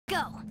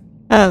go.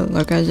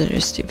 Hello guys, it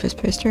is Steve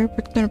Bearstar,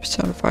 back with an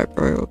episode of our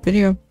tutorial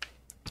video.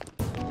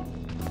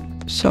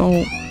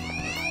 So,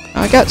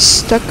 I got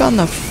stuck on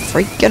the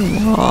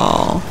freaking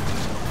wall.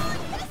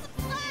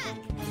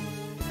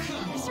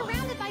 You're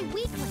surrounded by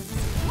weaklings.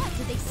 What,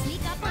 did they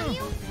sneak up on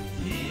you?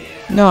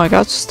 No, I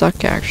got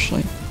stuck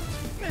actually.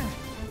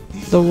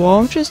 The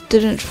wall just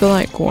didn't feel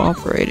like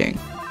cooperating.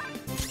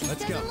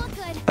 Let's go. Look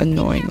good.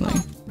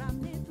 Annoyingly.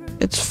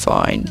 It's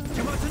fine.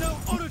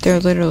 They're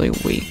literally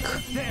weak.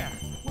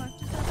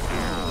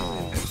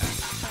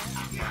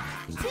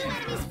 Two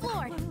enemies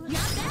floored.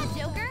 Not bad,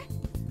 Joker.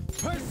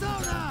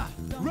 Persona!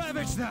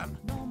 Ravage them!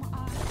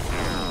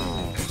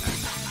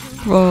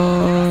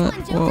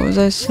 What was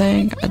I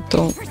saying? I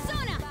don't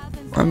Persona!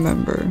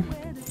 remember.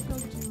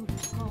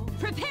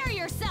 Prepare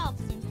yourself.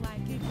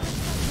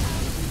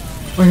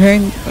 We're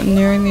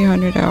nearing the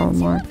 100-hour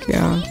mark,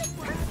 yeah.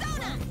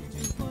 Persona!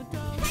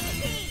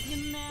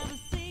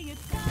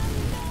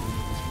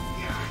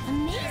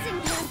 Amazing,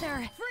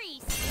 Panther.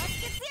 Freeze.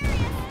 Let's get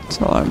serious.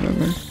 That's all I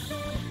remember.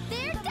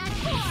 They're dead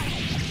for.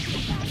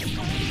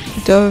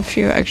 I do have a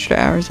few extra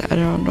hours added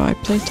on to my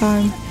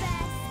playtime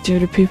due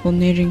to people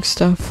needing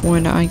stuff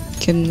when I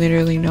can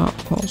literally not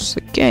pause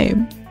the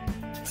game.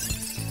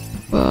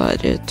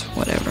 But it's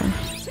whatever.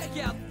 Check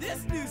out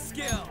this new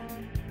skill!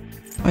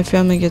 My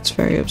family gets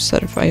very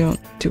upset if I don't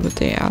do what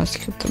they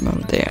ask at the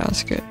moment they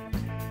ask it.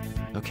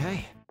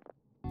 Okay.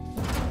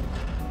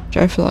 Which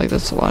I feel like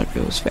that's a lot of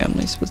people's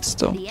families, but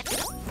still. It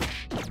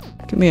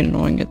can be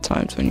annoying at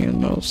times when you're in the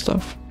middle of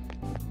stuff.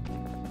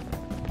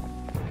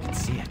 I can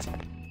see it.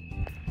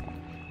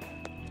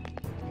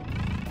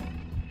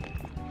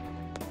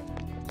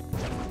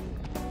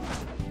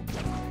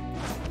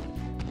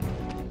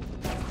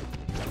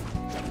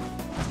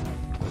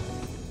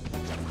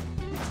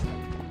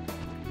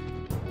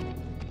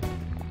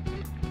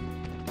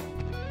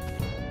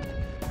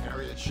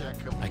 Area check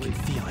complete. I can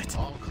feel it.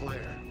 All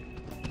clear.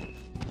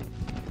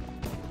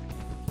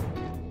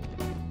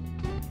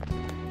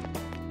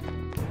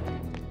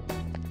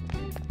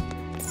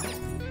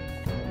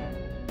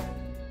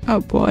 Oh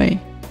boy.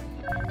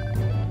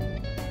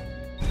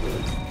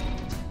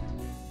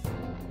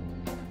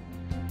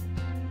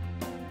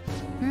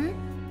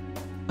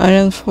 I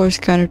know the floor is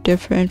kind of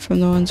different from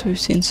the ones we've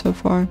seen so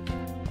far.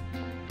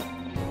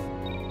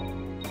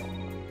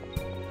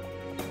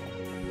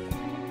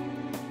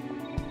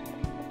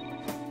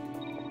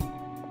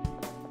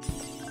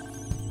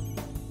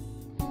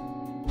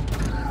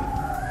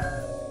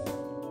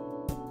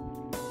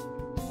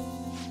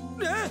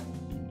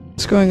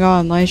 What's going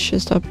on? Light's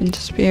just up and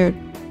disappeared.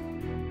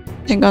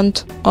 I think on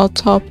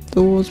top of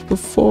the walls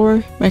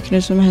before,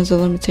 mechanism has a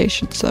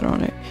limitation set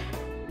on it.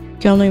 You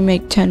can only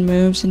make 10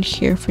 moves, and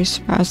here if we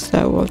smash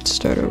that, we'll have to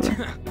start over.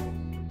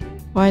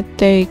 Why'd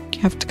they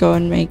have to go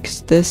and make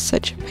this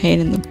such a pain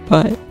in the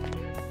butt?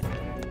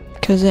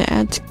 Because it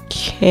adds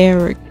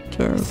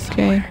character,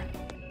 okay?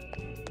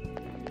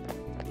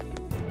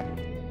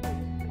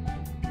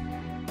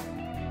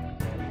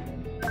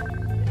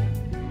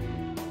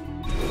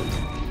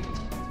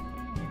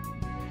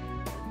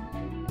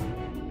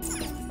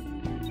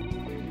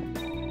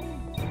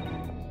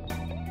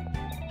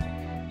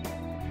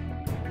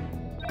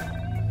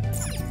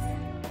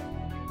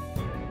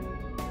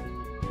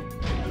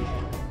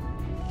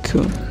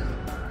 Cool.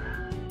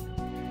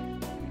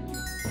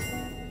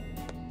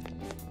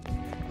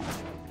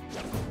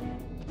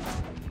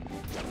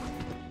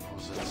 What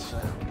was that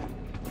sound?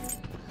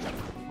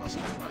 Must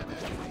be my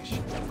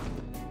imagination.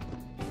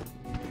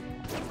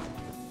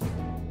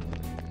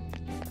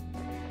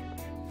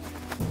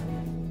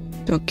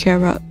 Don't care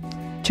about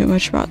too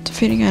much about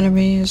defeating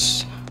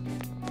enemies.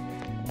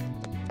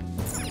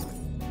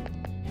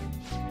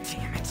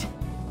 Damn it.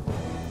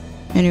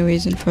 Any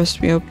reason for us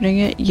to be opening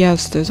it?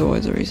 Yes, there's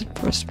always a reason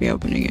for us to be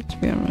opening it, to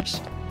be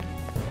honest.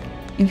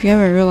 If you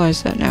haven't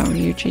realized that now,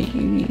 Ryuji,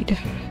 you need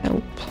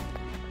help.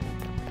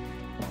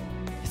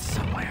 It's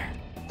somewhere.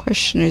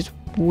 Question is,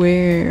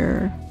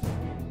 where?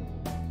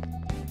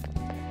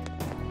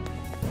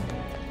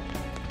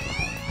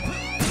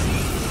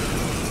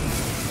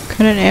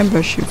 Couldn't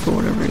ambush you for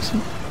whatever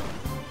reason.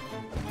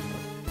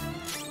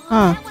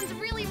 Huh. That one's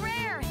really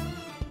rare.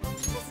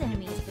 This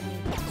enemy is the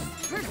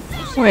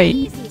new.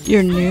 Wait,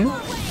 you're new?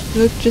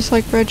 You look just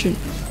like Regent.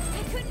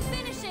 I couldn't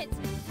finish it.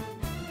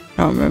 I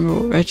don't remember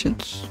what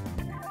Regent's.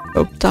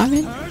 Hope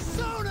Diamond?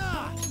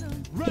 Persona!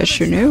 Guess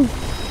you're new.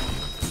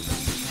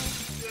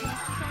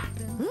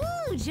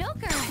 Ooh,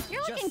 Joker,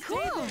 you're looking Just stay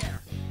cool.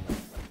 there.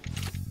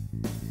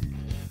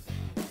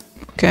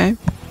 Okay.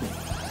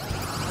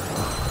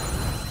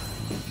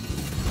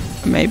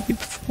 Maybe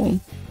full.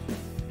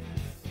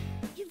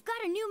 You've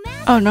got a new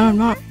map. Oh no, I'm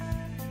not.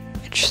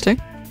 Interesting.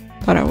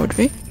 Thought I would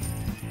be.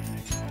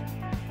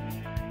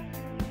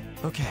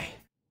 Okay.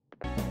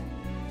 I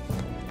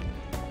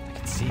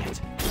can see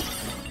it.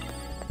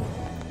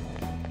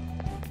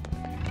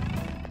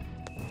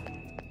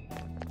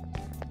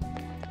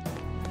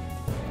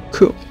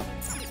 Cool.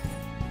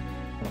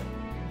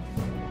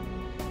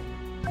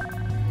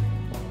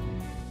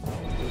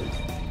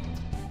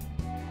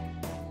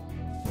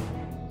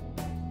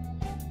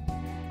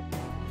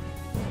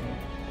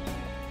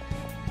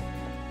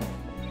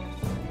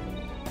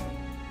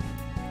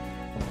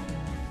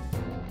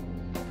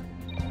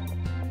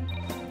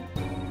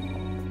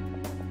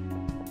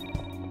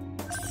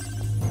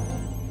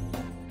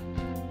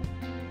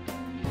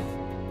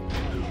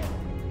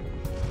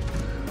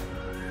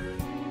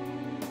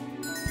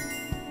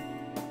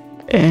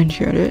 And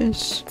here it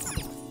is.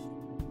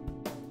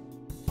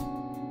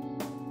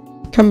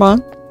 Come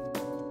on.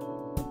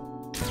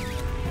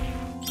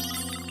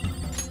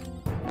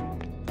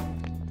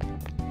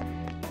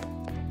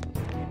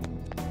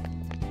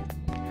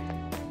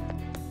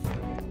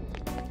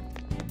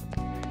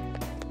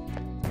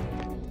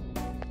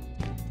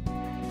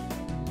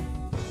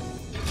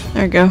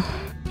 There we go.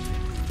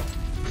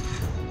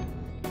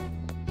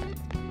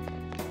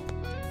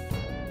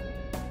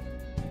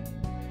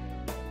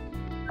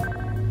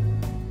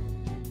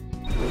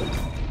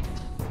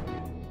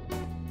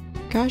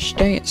 Gosh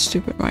dang it,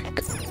 stupid mic.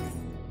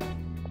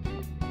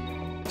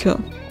 Kill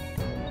him.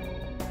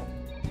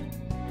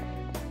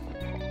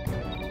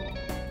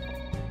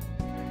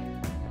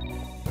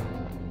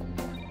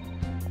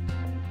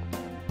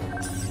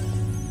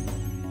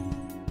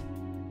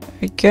 There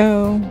we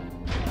go.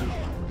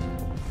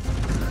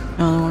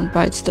 Another one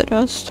bites the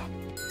dust.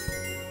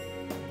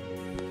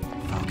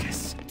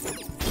 Focus.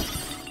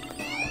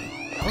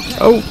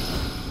 Oh!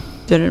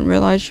 Didn't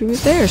realize you were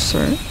there,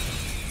 sir.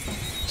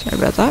 Sorry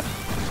about that.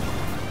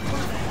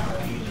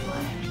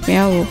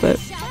 Yeah, a little bit.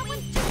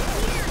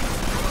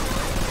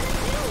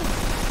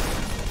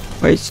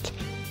 Waste.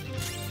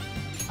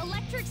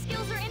 Electric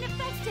skills are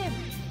ineffective.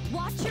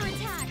 Watch your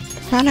attacks.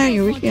 Found out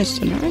your weakness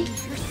tonight.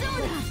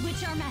 Persona.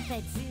 Switch our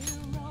methods.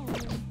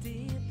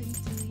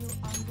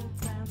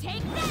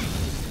 Take that.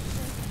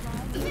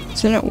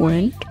 Isn't it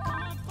wind?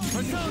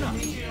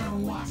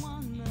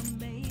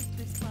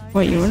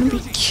 What, you wanna be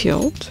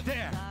killed?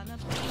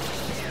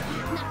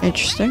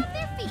 Interesting.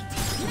 Their feet.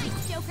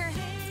 Nice, Joker.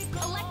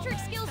 Electric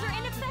skills are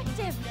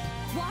ineffective.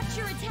 Watch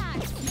your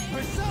attacks.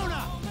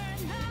 Persona!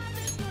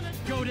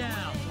 Go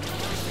down!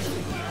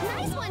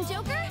 Nice one,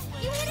 Joker.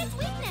 You hit its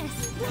weakness.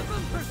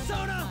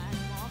 Persona!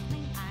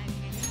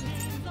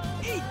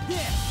 Eat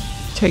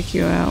this! Take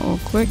you out real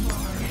quick. Good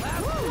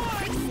stuff.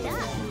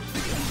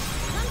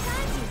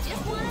 Sometimes you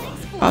just want to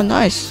explore. Oh,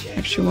 nice.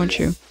 Actually want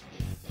you.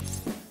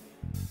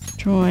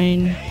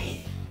 Join.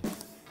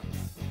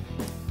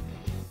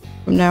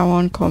 From now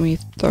on, call me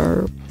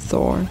Thor.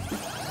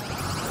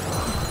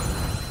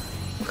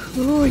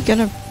 Who are we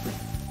gonna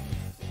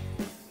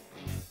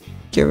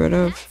get rid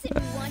of? That's a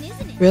good one,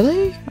 isn't it?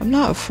 Really? I'm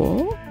not a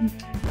fool.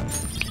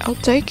 I'll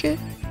take it.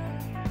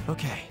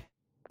 Okay.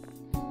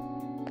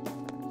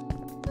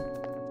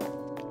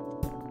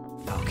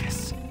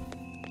 Focus.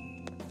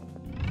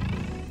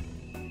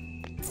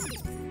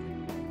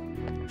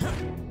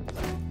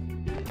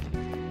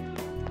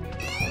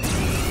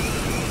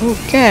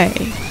 Okay.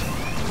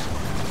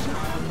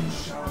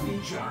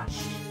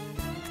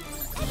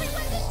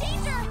 Everyone's in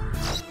danger.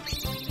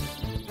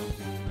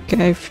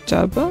 Okay,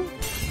 Futaba.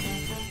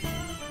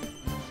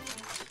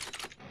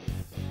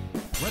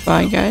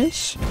 Bye,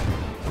 guys.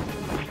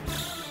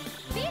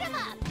 Beat him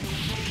up.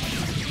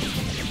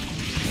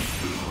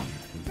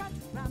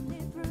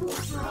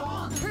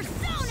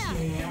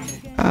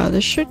 Persona.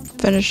 This should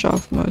finish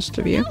off most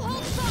of you. No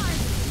holds barred.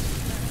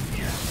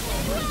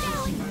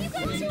 Well, you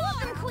got two of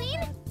them,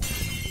 Queen.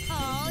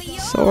 All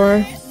yours.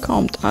 Thor,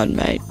 calm down,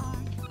 mate.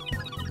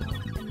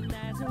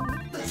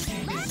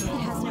 It has no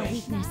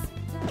weakness.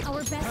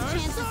 Our best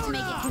chance is to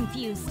make it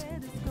confused.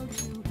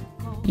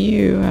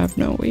 You have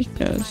no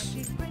weakness.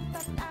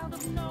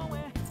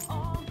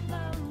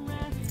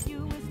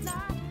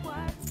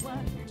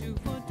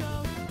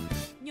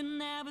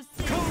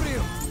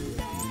 Koryu!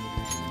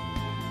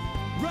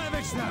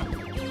 Ravage them!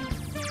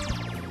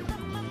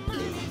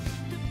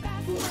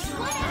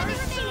 One enemy remaining.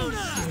 Just a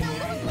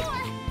little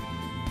more.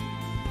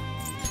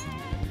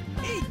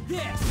 Eat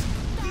this!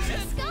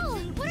 Skull,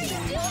 what are you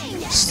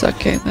doing?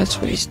 Okay, that's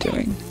what he's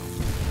doing.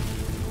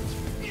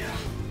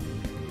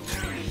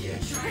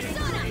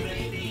 Persona.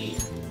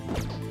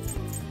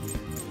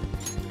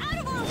 Out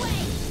of our way.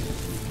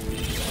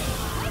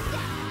 Like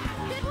that.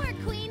 Good work,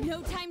 Queen. No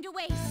time to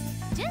waste.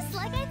 Just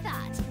like I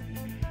thought.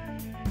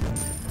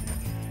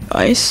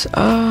 Nice.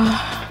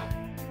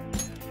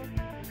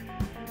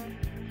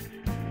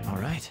 All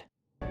right.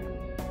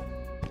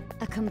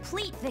 A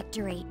complete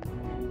victory.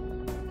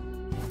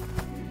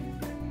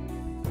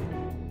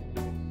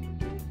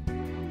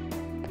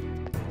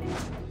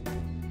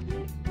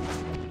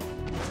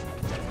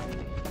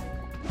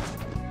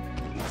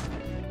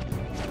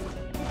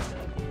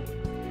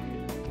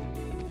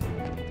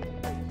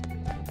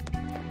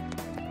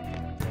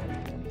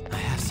 I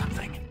have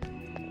something.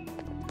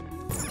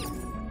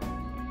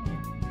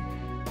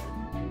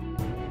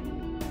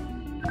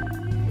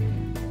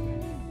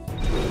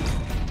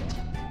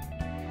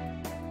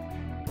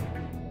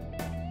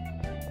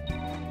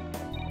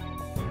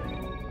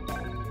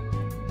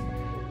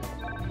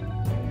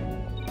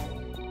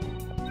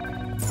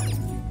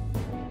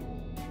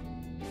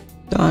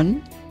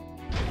 Done.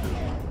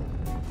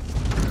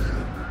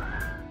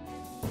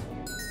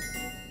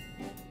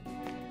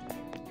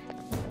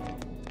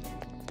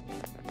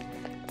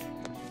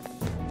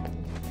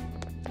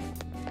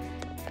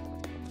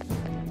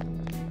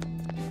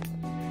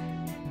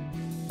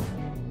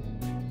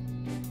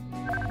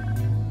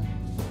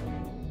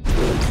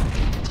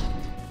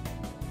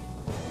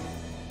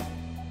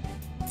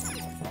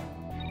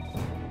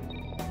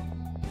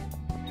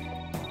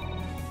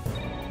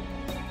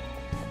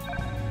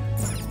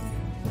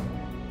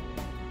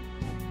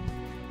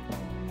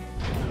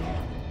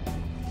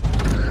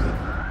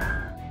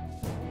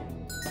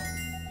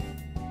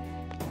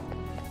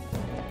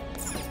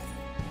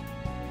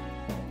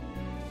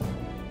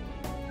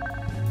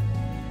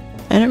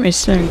 Enemy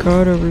standing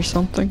guard over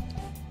something.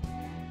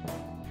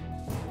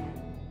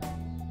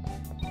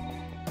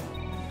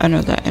 I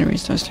know that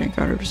enemy's not standing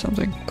guard over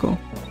something. Cool.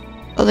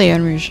 Oh, the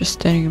enemy is just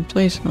standing in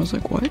place, and I was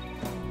like, what?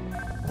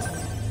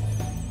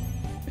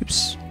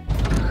 Oops.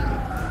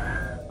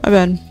 My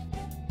bad.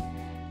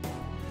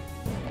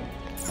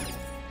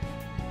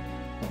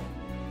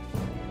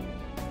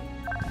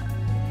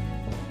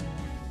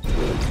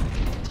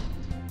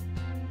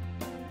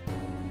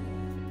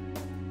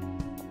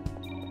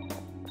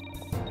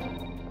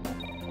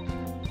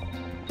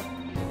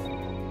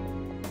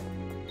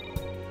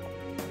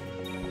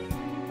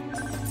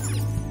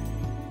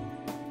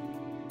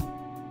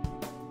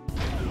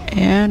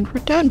 And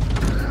we're done.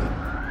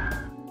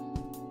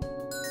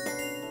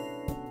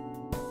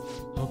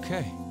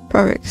 Okay.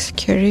 Perfect.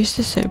 Security is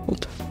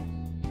disabled.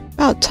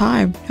 About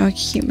time. Now I can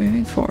keep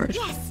moving forward.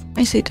 Yes!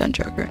 Nicely done,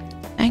 Joker.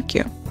 Thank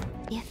you.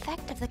 The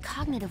effect of the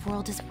cognitive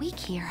world is weak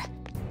here.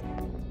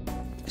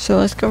 So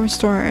let's go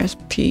restore our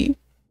SP.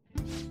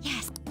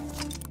 Yes.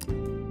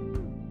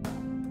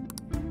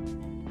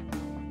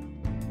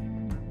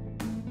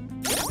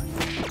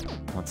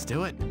 Let's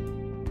do it.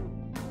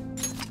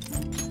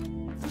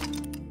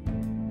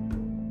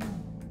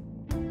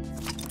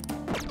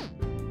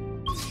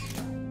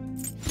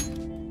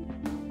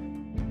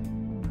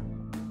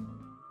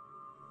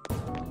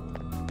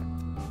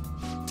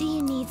 Do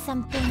you need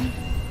something?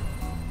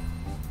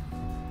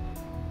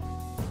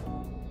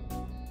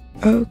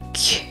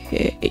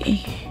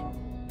 Okay.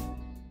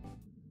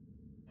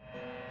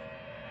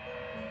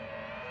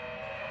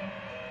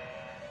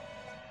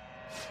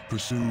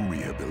 Pursue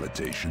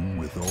rehabilitation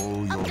with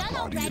all your I'm done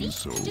body already. and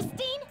soul.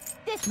 Justine,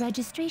 this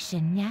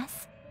registration,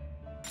 yes?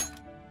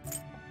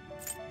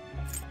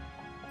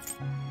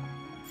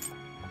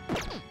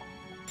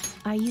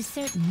 Are you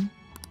certain?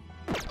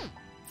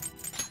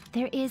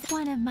 There is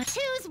one of my—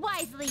 Choose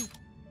wisely!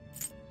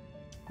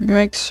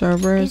 Make Is this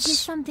Cerberus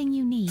something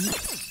you need?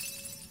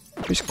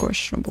 is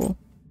questionable.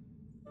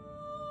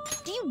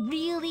 Do you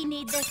really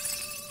need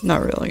this?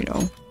 Not really,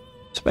 no.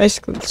 It's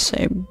basically the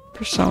same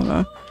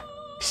persona,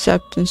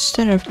 except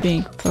instead of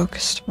being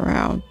focused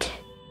around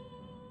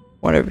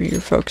whatever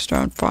you're focused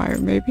around, fire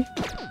maybe.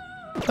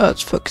 Oh,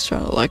 it's focused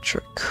on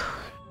electric.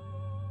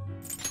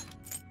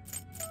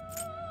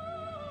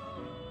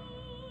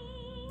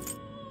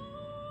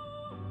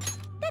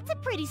 That's a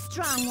pretty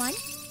strong one.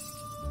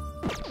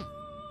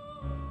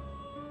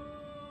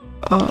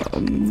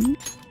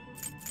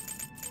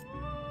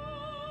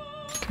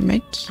 Can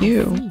make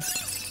you I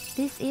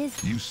see. This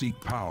is— You seek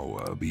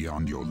power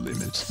beyond your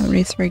limits.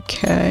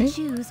 73k.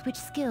 choose which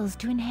skills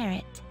to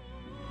inherit.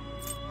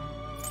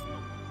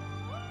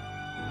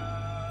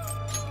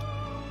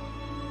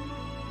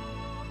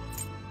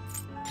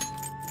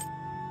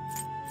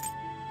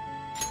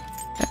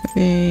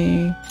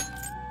 Heavy.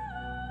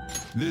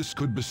 This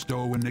could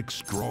bestow an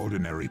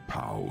extraordinary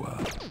power.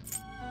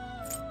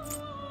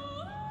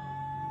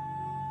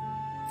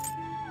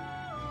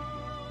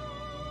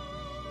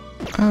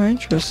 Oh,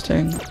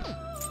 interesting.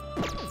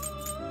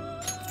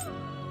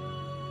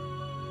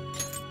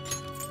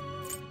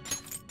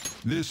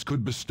 This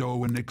could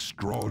bestow an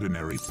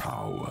extraordinary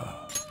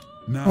power.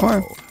 Now,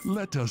 Or-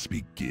 let us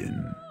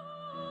begin.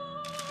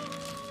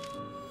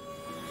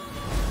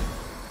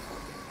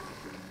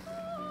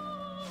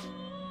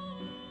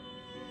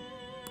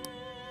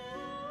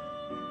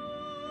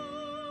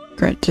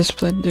 Grant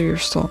discipline to your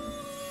soul.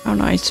 How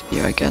nice of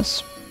you, I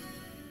guess.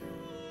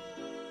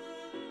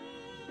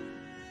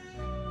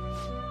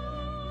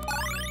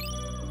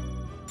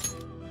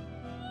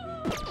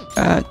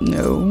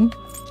 No.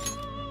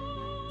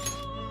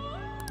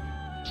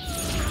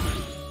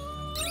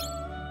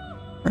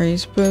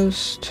 Raise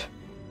boost.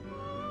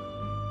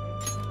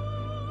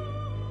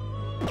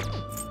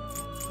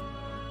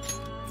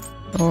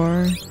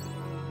 Or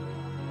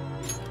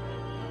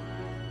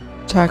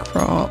attack for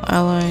all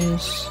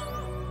allies.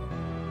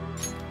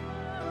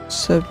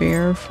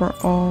 Severe for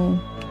all.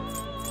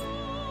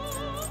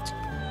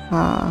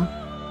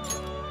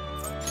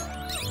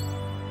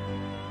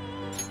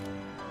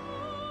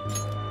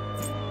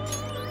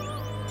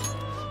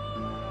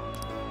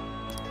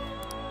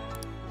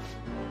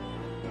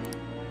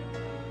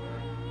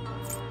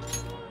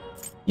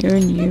 You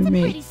and you That's a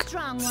pretty make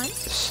strong one.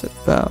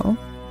 spell.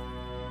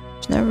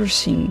 Never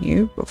seen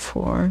you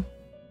before.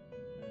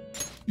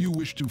 You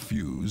wish to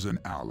fuse an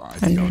ally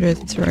beyond your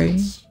 103.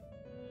 limits.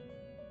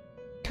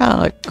 Kinda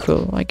like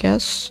cool, I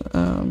guess.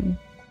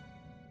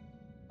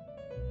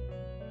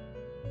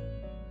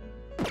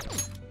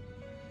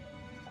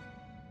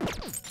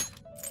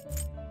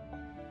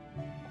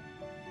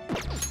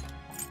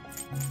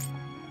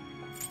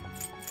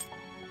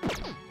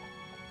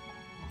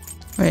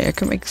 Wait, I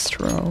can make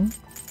throw.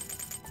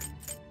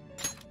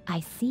 I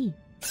see.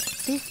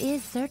 This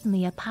is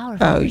certainly a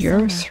powerful Oh,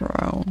 your persona.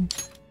 throw.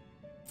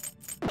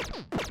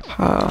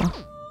 Huh.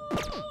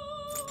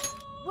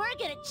 We're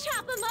gonna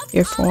chop him up.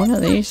 Yeah, for all one of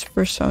at once. these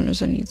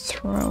personas, I need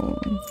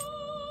throne.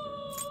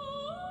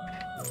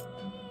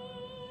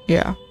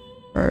 Yeah,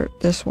 or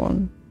this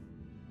one.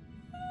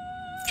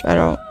 Which I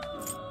don't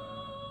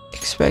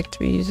expect expect to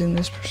be using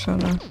this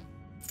persona.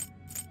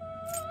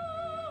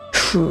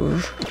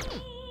 Phew.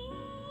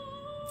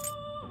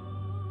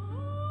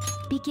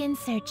 Begin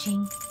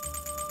searching.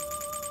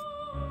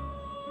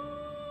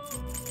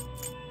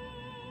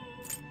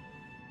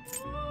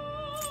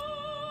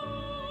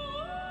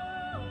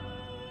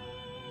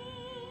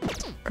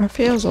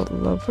 Raphael's a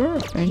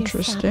lover? Interesting.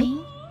 You're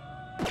sobbing?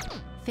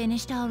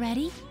 Finished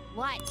already?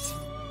 What?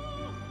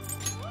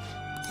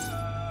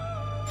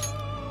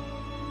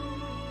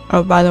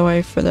 Oh, by the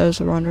way, for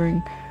those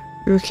wondering,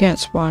 you can't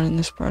spawn in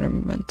this part of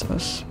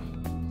Mementos.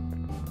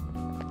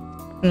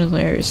 And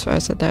hilarious if I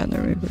said that and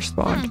the Reaper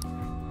spawned.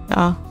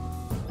 Yeah.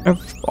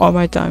 All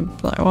my time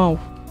playing. Whoa.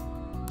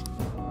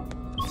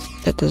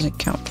 That doesn't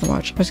count for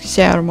much. I was gonna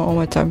say out of all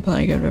my time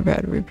playing, I've never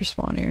had a Reaper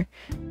spawn here.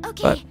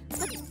 Okay.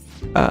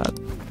 But,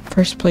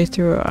 first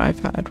playthrough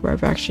I've had where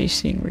I've actually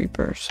seen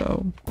Reaper,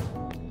 so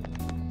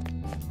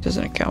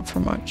doesn't account for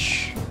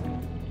much.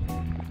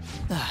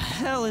 The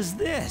hell is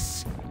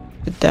this?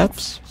 The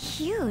depths?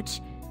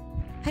 Huge.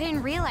 I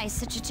didn't realize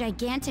such a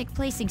gigantic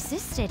place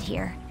existed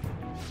here.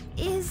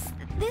 Is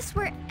this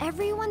where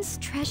everyone's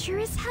treasure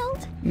is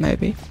held?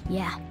 Maybe.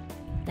 Yeah,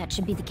 that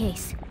should be the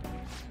case.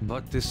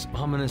 But this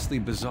ominously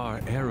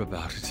bizarre air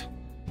about it.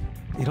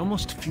 It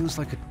almost feels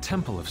like a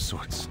temple of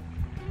sorts.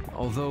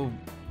 Although...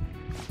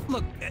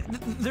 Look,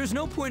 there's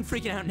no point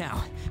freaking out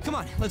now. Come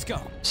on, let's go.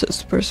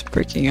 Says the person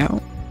freaking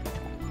out.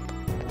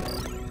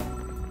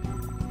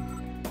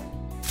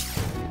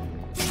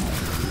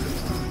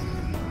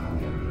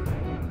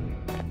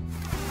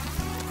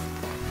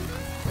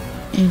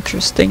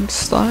 Interesting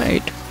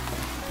slide.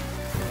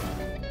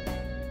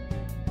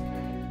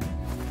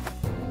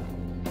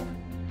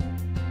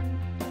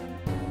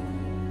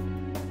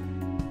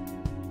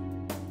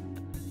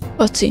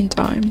 Cutscene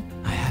time.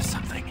 I have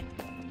something.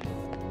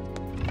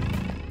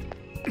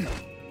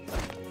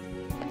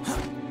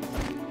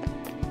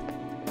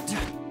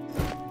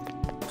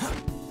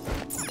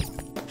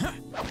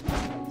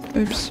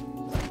 Oops.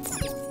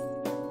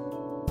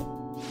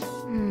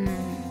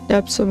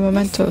 Depths of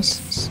Mementos.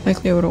 It's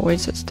likely what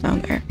awaits us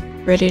down there.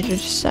 Ready to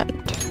descend.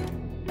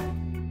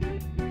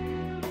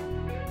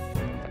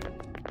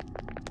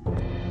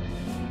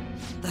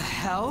 The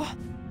hell?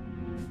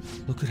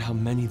 Look at how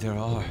many there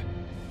are.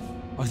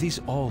 Are these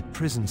all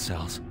prison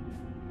cells?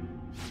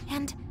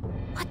 And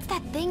what's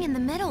that thing in the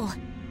middle?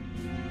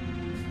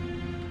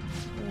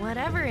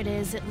 Whatever it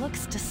is, it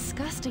looks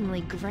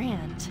disgustingly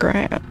grand.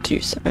 Grand,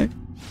 you say?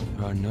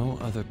 There are no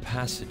other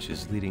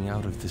passages leading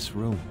out of this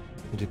room.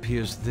 It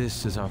appears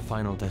this is our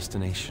final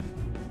destination.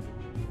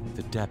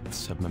 The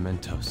depths of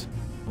Mementos.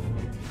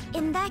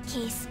 In that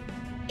case,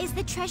 is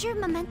the treasure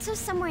memento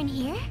somewhere in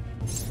here?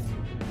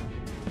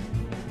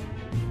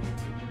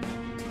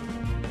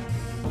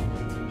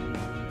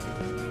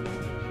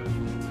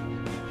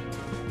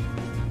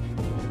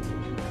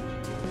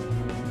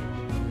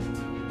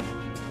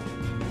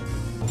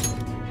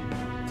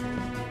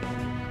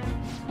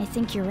 I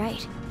think you're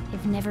right.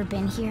 I've never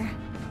been here,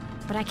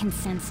 but I can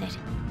sense it.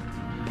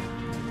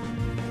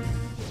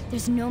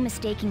 There's no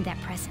mistaking that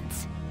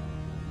presence.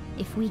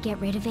 If we get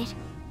rid of it...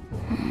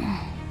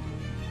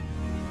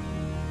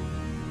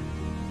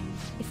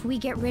 If we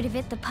get rid of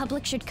it, the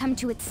public should come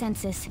to its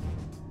senses.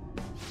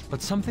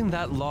 But something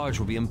that large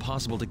will be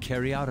impossible to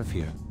carry out of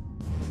here.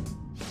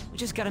 We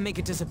just gotta make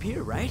it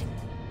disappear, right?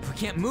 If we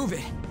can't move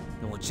it,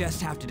 then we'll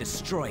just have to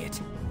destroy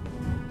it.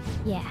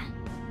 Yeah,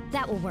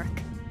 that will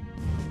work.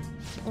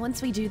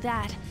 Once we do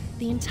that,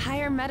 the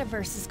entire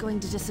metaverse is going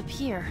to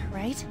disappear,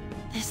 right?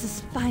 This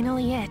is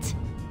finally it.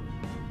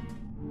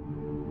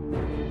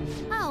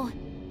 Oh,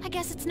 I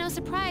guess it's no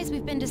surprise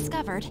we've been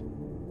discovered.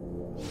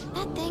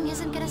 That thing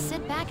isn't gonna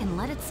sit back and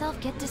let itself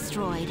get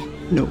destroyed.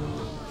 No.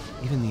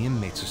 Even the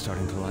inmates are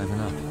starting to liven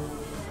up.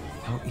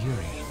 How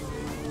eerie.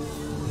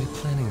 Are they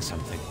planning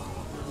something?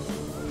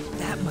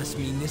 That must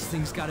mean this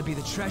thing's gotta be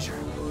the treasure.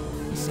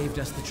 He saved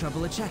us the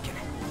trouble of checking.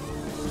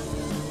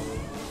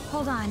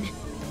 Hold on.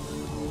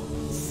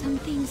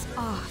 Something's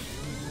off.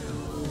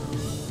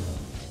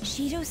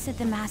 Shido said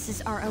the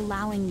masses are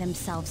allowing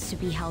themselves to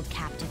be held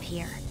captive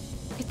here.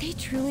 Could they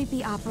truly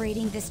be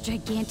operating this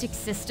gigantic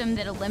system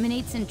that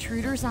eliminates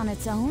intruders on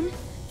its own?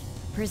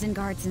 Prison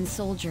guards and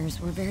soldiers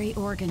were very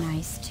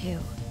organized, too.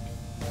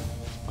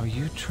 Are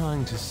you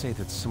trying to say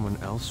that someone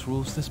else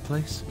rules this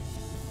place?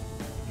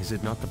 Is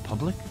it not the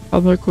public?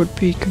 Public would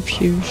be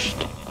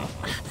confused.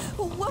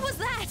 What was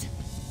that?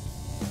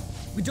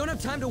 We don't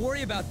have time to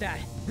worry about that.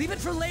 Leave it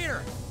for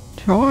later.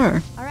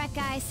 Sure. Alright,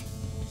 guys.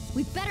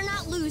 We better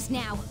not lose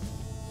now.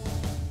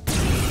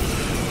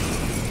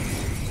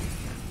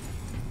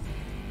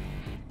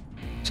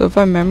 So if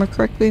I remember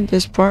correctly,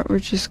 this part we're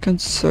just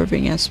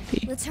conserving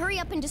SP. Let's hurry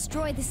up and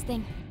destroy this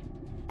thing.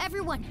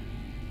 Everyone,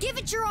 give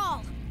it your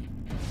all.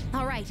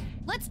 Alright,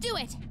 let's do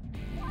it.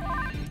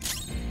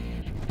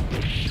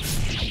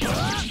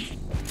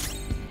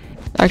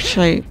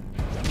 Actually,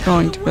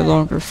 going to be a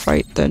longer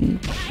fight than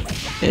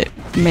it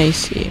may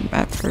seem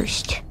at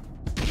first.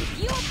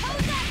 You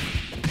oppose us!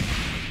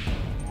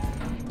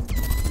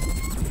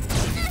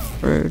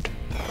 Rude.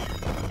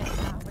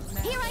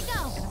 Here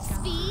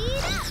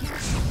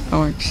That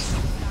works.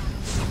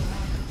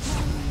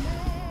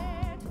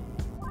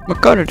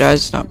 Makoto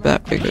dies not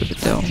that big of a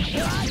deal.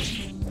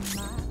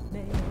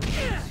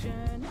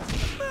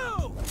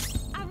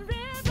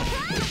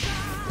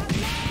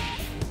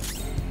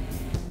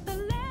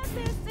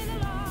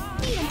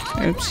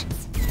 Oops.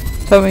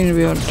 Hoping to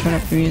be able to turn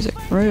up the music.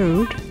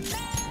 Rude.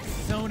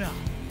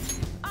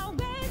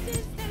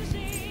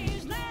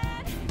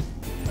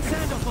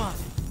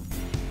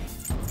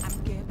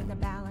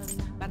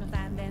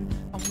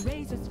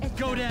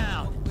 Go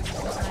down.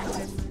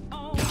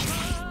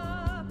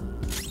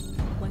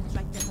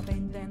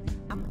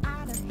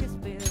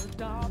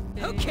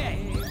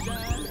 Okay.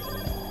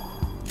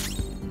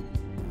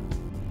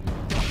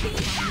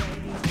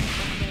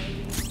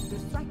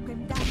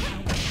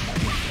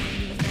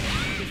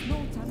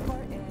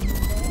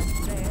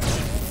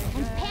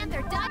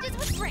 Panther dodges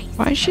with grace.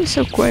 Why is she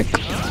so quick?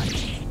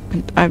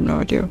 I have no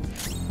idea.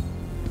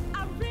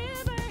 I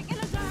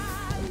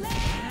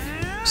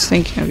was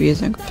thinking of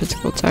using a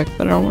physical attack,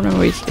 but I don't want to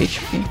waste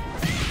HP.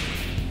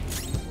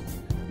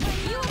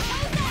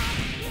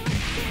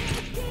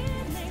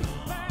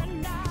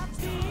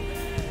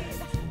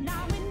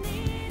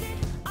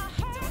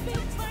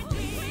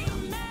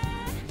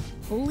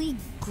 Holy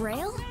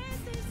Grail?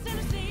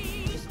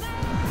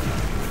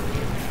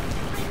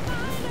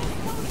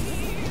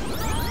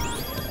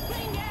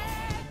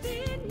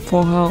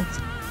 Full health.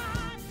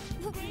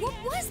 What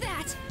was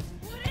that?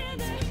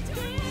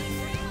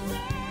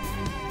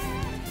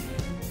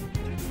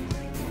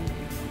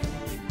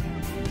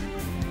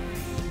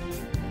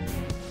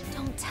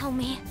 Don't tell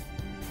me.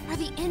 Are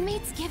the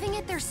inmates giving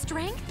it their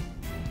strength?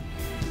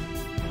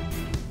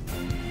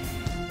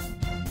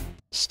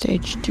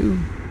 Stage 2.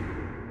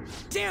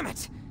 Damn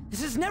it!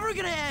 This is never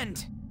gonna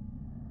end!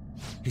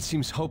 It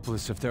seems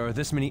hopeless if there are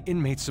this many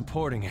inmates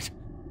supporting it.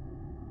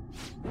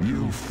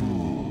 You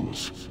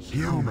fools.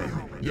 Human,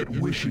 yet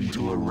wishing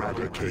to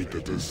eradicate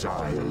the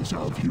desires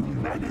of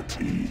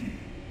humanity.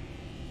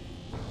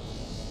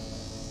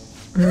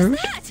 Rude.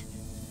 That!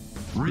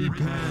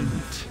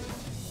 Repent.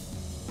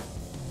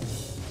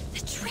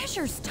 The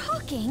treasure's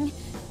talking.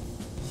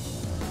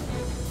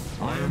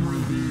 I am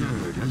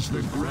revered as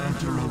the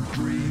granter of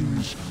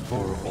dreams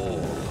for all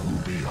who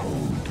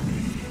behold me.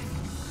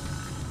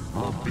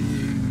 A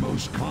being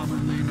most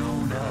commonly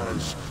known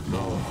as the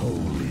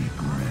Holy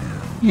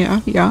Grail.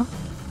 Yeah.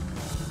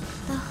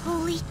 The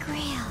Holy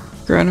Grail.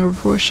 Grant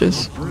of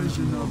wishes. The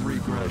prison of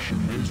regression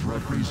is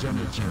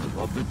representative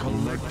of the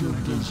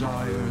collective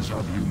desires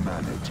of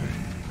humanity.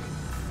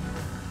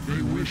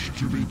 They wish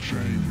to be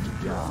chained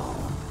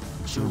down,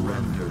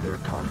 surrender their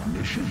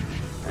cognition,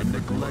 and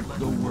neglect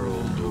the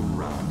world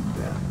around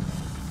them.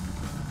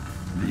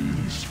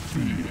 These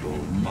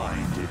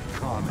feeble-minded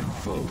common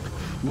folk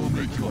will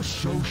make your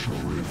social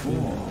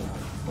reform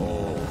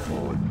all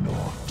for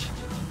naught.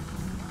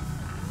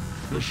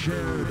 The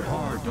shared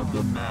heart of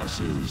the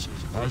masses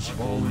has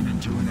fallen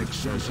into an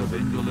excess of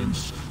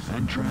indolence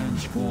and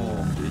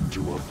transformed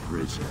into a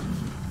prison.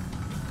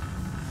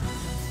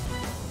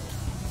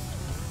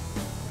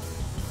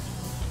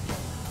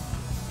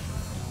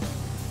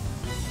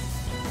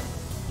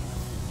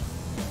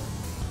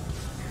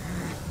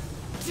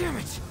 Damn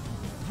it!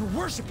 We're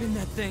worshiping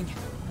that thing.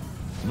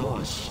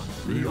 Thus,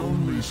 the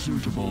only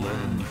suitable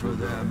end for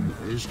them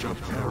is to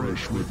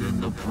perish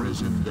within the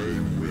prison they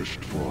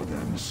wished for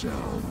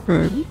themselves.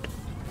 Rude.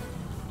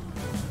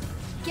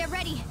 Get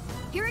ready.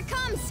 Here it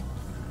comes.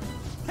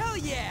 Hell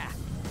yeah!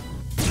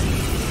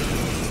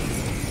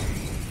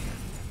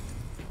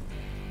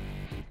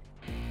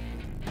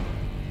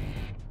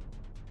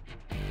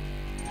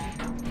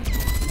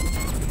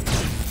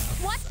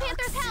 Watch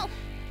Panther's help.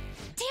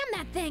 Damn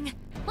that thing.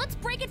 Let's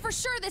break it for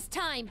sure this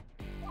time.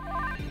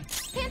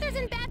 Panther's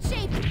in bad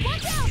shape.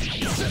 Watch out!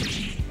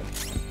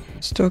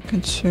 Still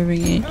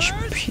conserving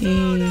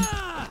HP.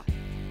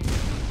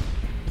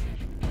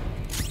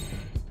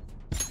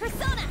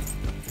 Persona!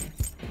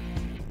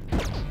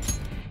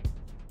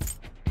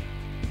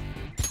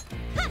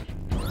 Huh.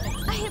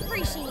 I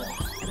appreciate it.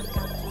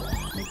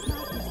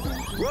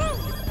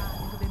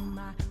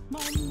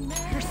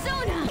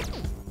 Persona!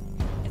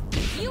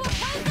 You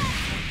oppose us!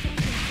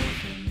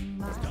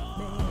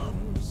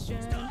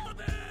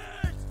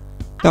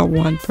 That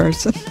one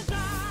person.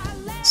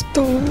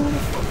 Stop!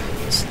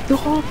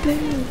 Stop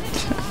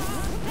it!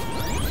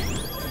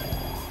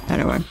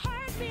 Anyway.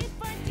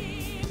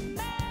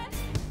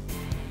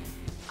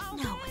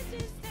 No.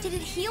 Did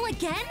it heal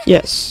again?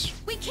 Yes.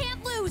 We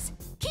can't lose!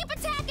 Keep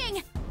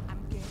attacking!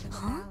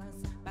 Huh?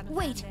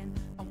 Wait.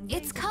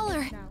 Its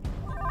color.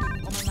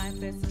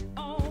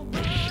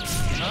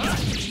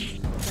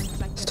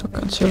 Still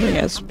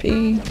conserving SP.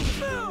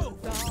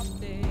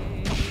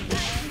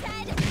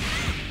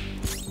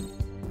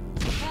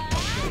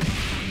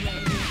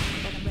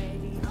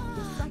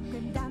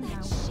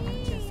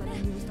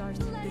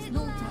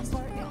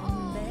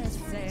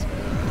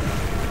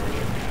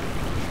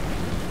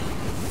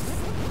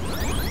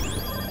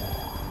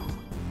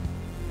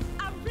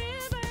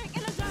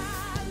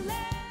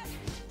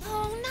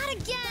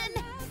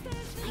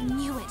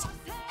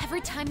 Every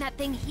time that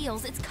thing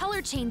heals, its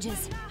color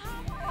changes.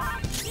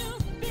 I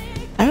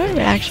don't even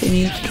actually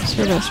need to trust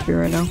her recipe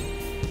right now.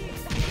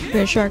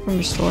 Pretty sure I can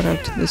restore it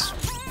out to this.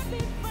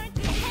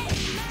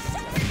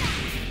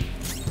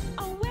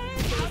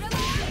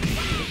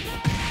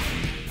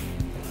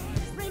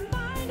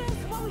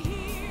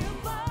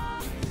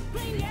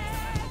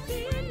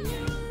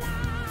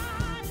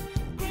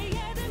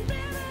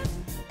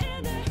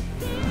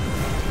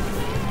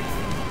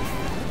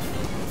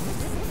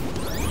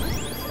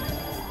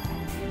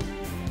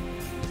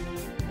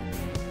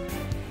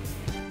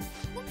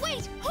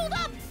 Wait, hold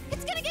up!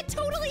 It's gonna get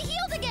totally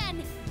healed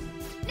again!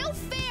 No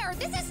fair!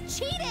 This is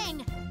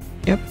cheating!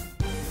 Yep.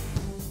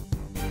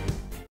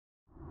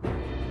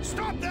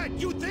 Stop that,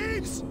 you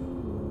thieves!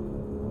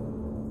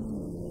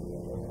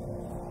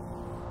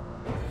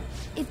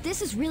 If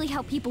this is really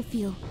how people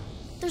feel,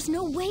 there's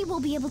no way we'll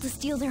be able to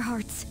steal their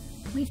hearts.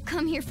 We've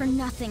come here for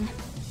nothing.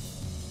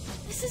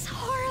 This is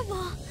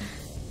horrible.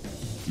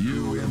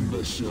 You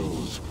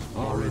imbeciles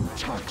are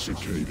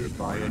intoxicated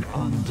by an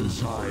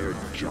undesired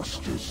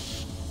justice.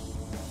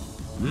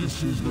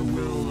 This is the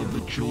will of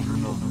the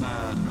children of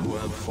man who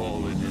have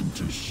fallen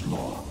into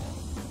sloth.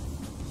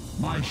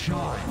 My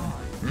shine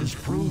is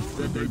proof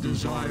that they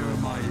desire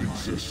my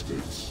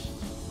existence.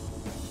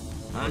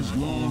 As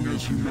long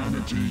as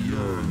humanity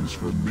yearns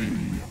for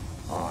me,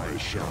 I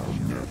shall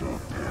never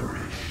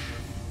perish.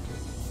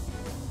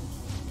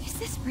 Is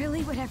this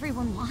really what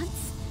everyone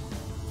wants?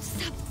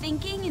 Stop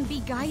thinking and be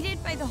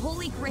guided by the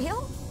Holy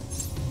Grail?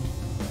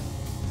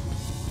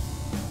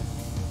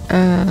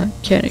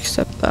 Can't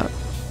accept that.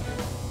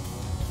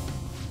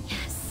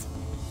 Yes.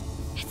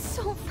 It's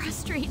so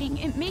frustrating.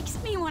 It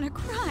makes me want to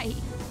cry.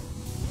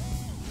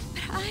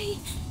 But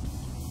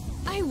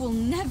I will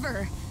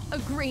never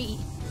agree.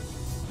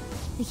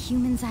 The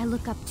humans I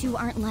look up to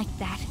aren't like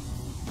that.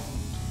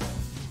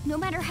 No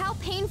matter how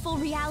painful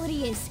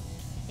reality is,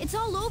 it's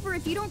all over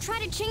if you don't try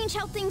to change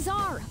how things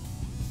are.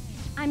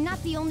 I'm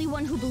not the only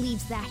one who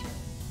believes that.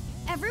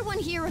 Everyone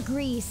here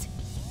agrees.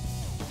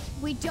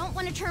 We don't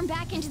want to turn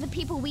back into the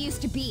people we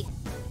used to be.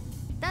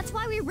 That's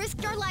why we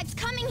risked our lives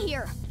coming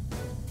here.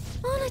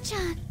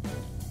 Ona-chan.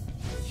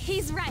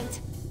 He's right.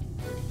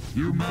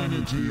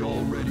 Humanity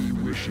already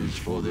wishes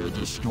for their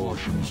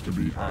distortions to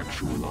be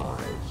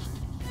actualized.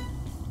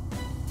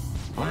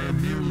 I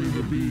am merely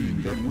the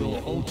being that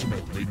will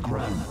ultimately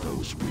grant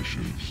those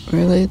wishes.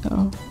 Really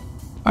though?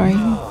 Are you?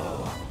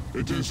 Now,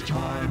 it is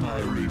time I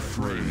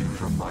refrain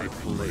from my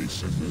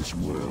place in this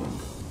world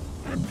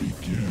and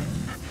begin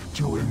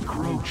to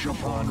encroach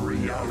upon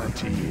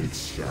reality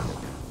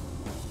itself.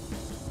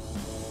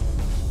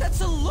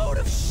 That's a load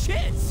of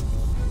shit!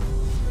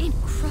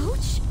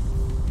 Encroach?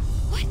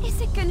 What is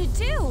it gonna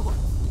do?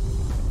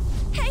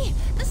 Hey,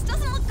 this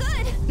doesn't look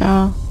good!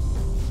 No.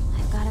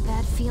 I've got a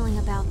bad feeling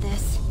about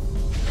this.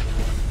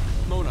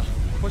 Mona,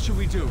 what should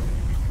we do?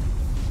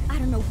 I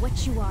don't know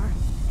what you are,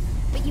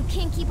 but you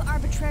can't keep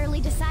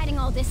arbitrarily deciding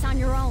all this on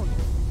your own.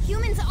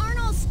 Humans aren't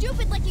all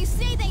stupid like you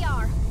say they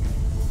are.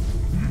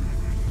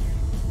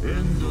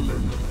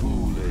 Indolent,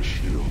 foolish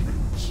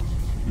humans,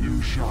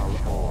 you shall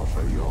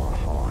offer your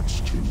hearts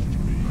to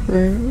me.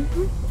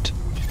 Rude.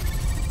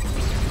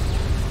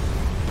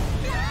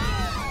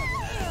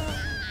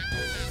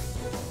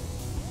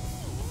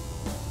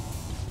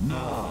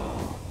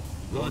 Now,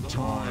 the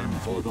time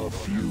for the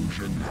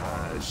fusion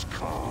has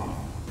come.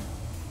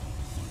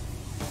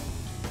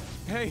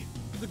 Hey,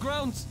 the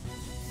ground's...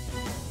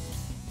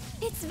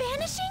 It's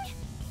vanishing?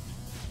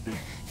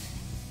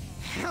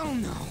 Hell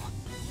no.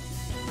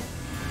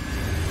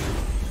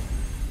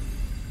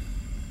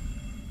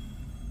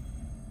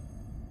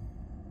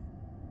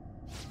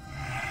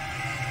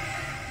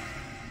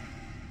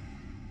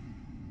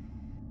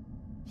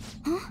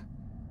 Huh?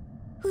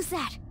 Who's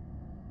that?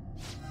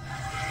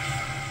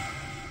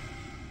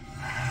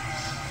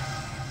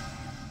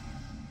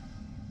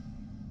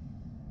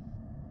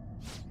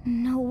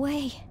 No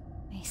way.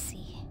 I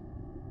see.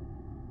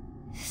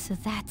 So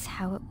that's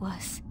how it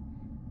was.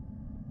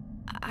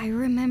 I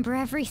remember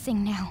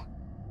everything now.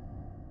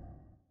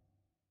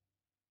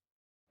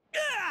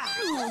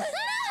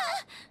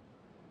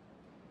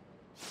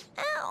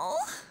 Ow!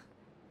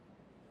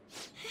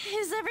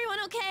 Is everyone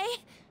okay?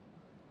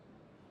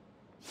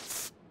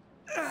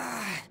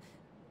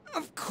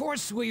 Of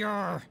course we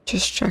are.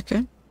 Just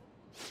checking.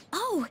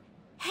 Oh,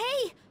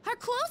 hey! Our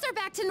clothes are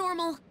back to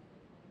normal!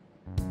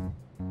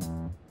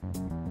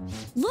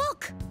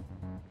 Look!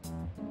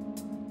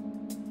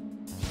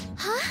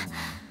 Huh?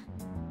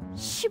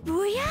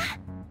 Shibuya?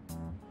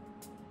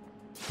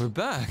 We're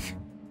back.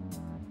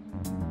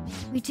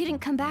 We didn't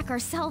come back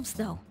ourselves,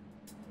 though.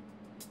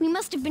 We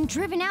must have been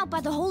driven out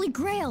by the Holy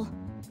Grail.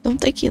 Don't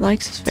think he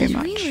likes us very Did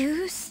much. we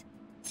lose?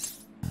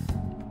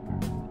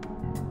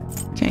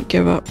 Can't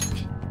give up.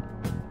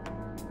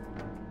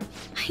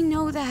 I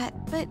know that,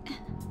 but...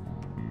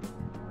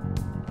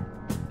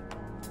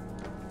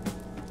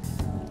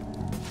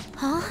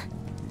 Huh?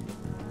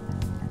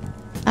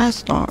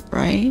 That's not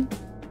right.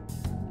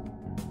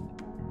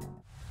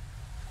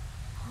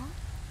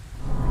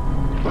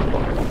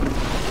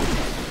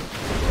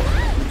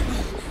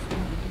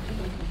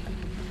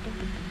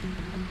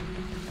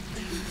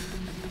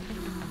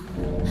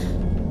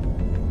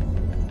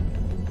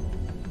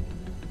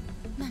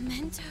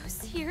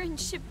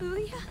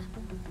 Booyah?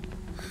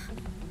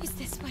 Is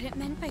this what it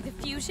meant by the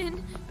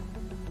fusion?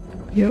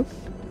 Yep.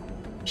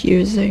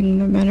 Fusing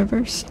the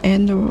metaverse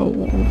and the real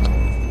world.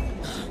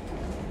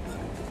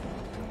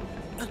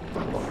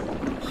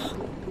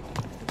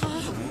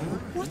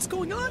 What's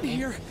going on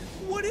here?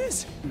 What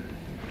is...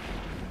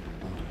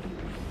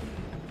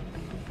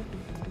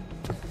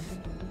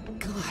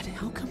 God,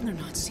 how come they're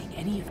not seeing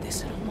any of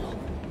this at all?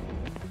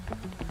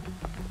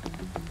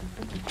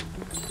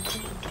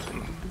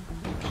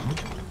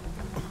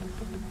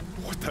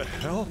 What the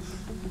hell?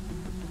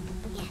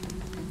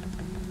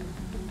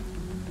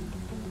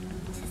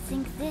 To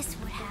think this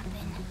would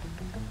happen.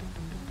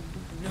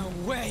 No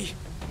way!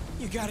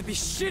 You gotta be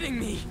shitting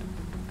me!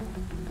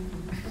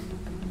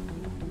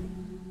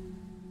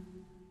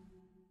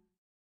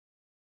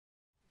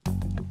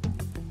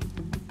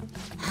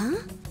 Huh?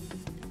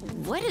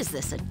 What is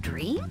this, a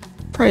dream?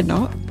 Probably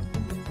not.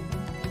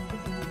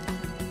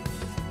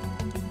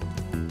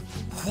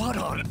 What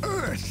on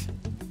earth?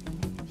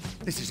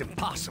 This is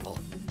impossible.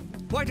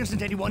 Why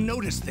doesn't anyone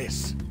notice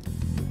this?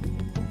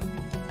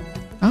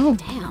 Oh,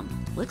 Damn,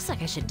 looks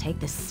like I should take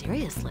this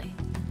seriously.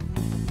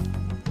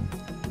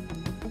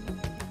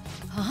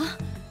 Huh?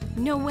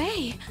 No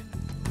way!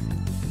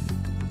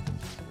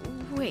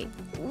 Wait,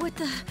 what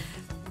the...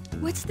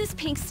 What's this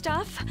pink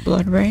stuff?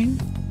 blood rain.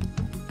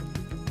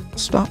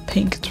 It's not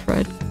pink, it's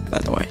red, by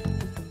the way.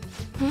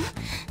 Huh?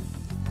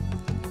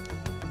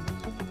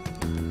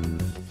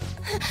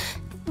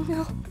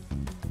 No.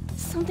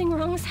 Something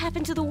wrong has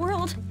happened to the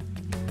world.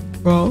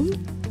 Wrong?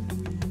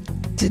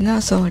 Did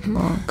not sound like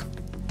wrong.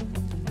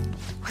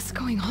 What's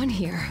going on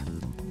here?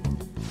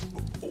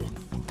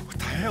 What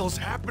the hell's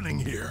happening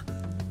here?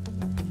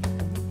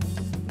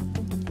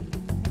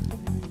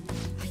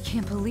 I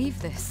can't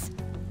believe this.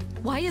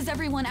 Why is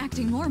everyone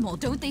acting normal?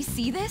 Don't they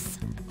see this?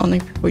 Only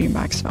people you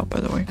maxed out, by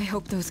the way. I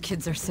hope those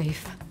kids are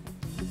safe.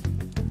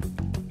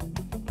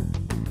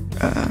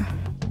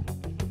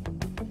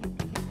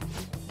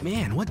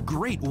 Man, what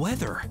great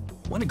weather.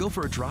 Want to go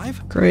for a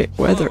drive? Great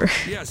weather.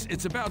 Oh, yes,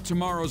 it's about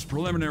tomorrow's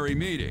preliminary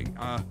meeting.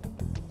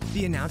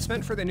 The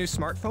announcement for the new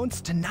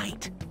smartphones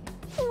tonight.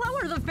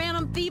 What are the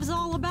Phantom Thieves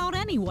all about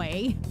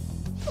anyway?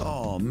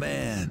 Oh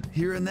man,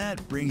 hearing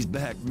that brings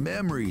back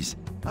memories.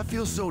 I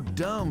feel so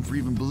dumb for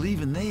even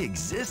believing they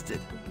existed.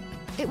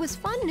 It was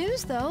fun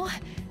news, though.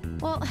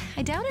 Well,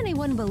 I doubt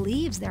anyone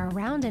believes they're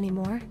around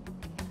anymore.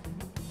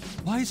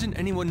 Why isn't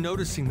anyone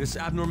noticing this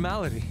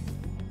abnormality?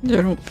 They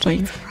don't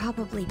believe.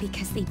 Probably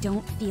because they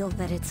don't feel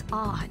that it's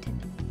odd.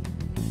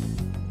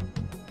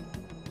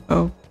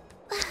 Oh.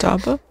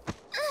 Taba?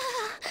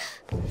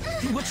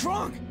 What's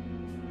wrong?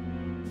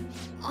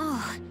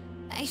 Oh,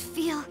 I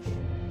feel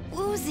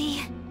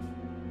woozy.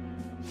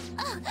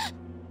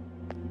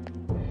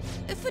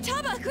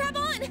 Futaba, grab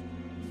on!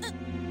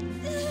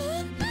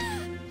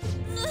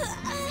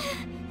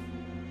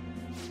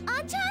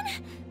 Anchan?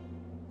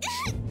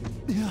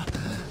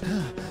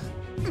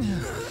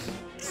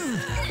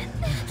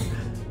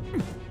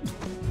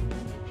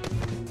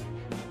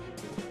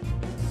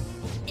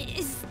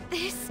 Is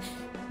this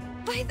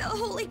by the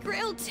Holy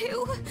Grail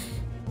too?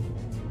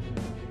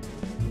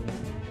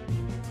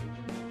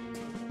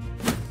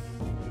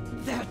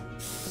 That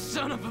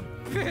son of a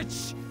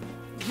bitch!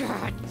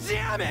 God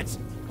damn it!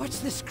 What's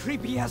this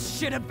creepy ass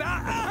shit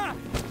about? Ah!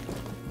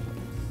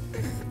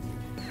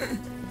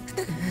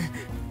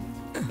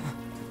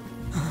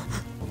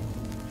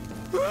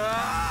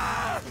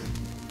 Ah!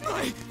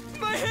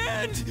 My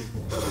hand!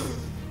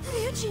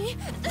 Ryuji!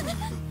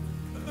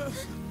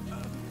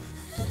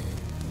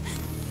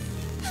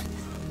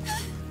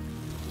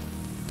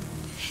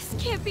 This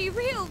can't be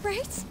real,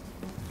 right?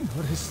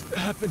 What is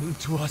happening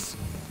to us?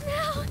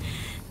 No!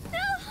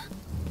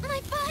 No!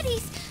 My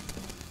body's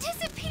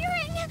disappearing!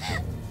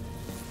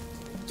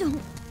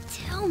 Don't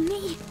tell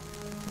me.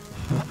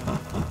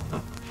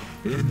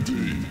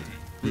 Indeed,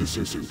 this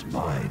isn't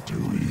my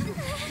doing.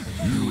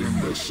 You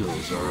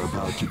imbeciles are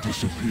about to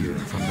disappear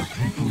from the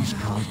people's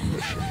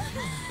cognition.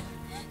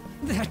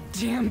 That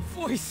damn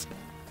voice!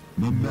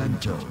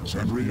 Mementos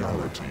and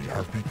reality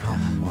have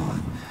become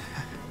one.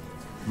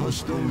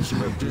 Thus those who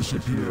have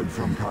disappeared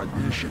from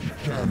cognition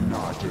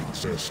cannot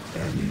exist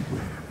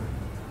anywhere.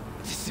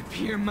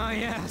 Disappear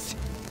my ass!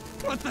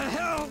 What the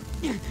hell?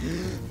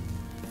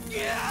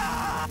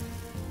 Yeah!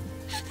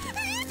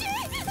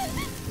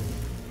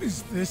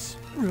 Is this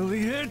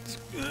really it?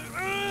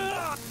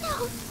 No!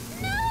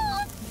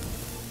 No!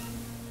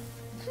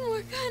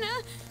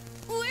 Morgana,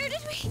 where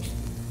did we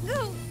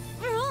go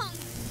wrong?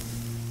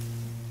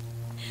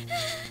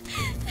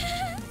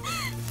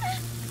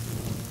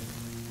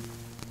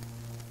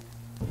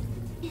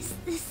 Is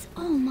this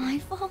all my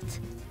fault?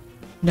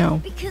 No.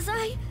 Because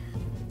I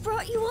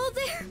brought you all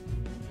there?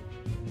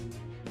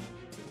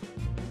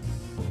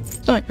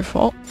 It's not your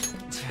fault.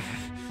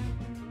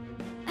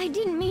 I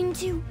didn't mean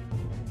to.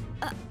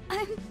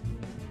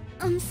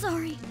 I'm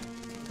sorry.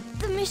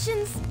 The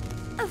mission's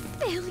a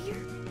failure.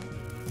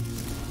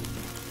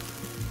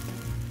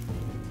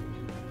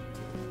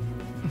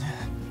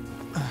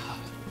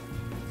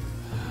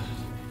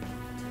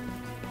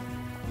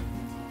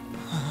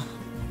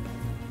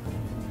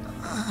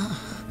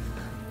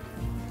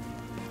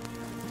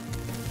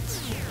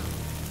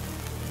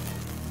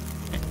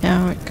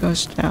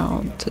 goes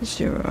down to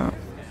 0.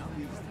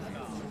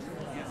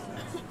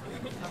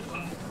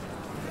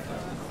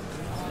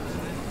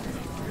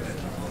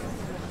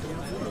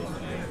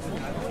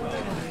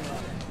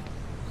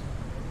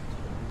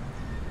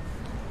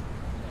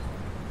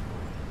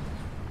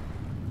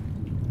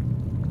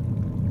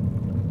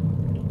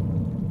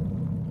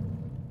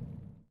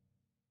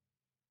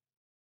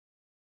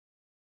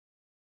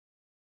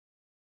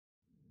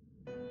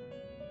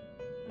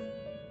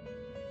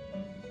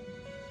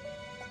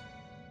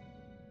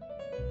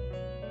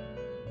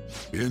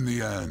 In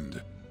the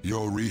end,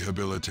 your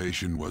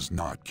rehabilitation was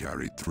not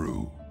carried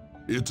through.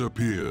 It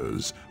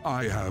appears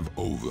I have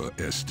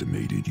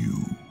overestimated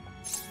you.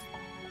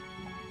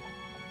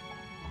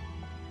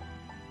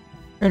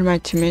 Where'd my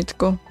teammates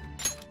go?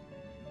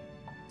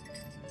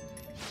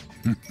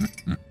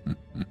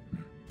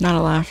 Not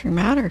a laughing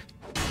matter.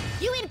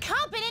 You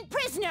incompetent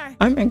prisoner!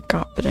 I'm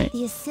incompetent.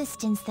 The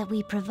assistance that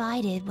we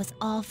provided was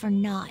all for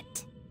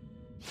naught.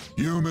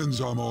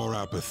 Humans are more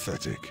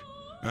apathetic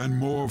and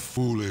more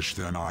foolish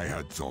than I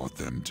had thought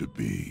them to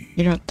be.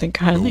 You don't think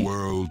highly? The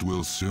world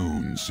will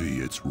soon see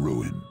its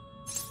ruin.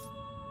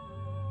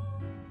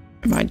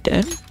 Am I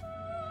dead?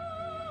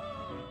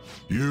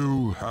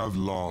 You have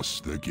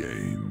lost the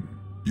game.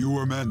 You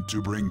were meant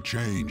to bring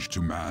change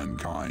to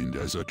mankind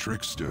as a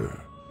trickster,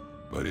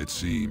 but it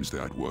seems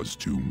that was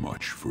too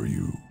much for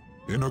you.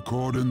 In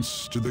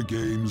accordance to the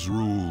game's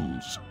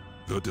rules,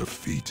 the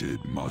defeated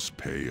must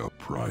pay a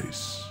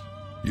price.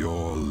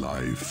 Your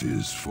life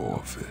is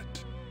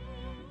forfeit.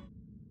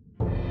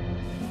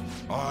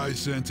 I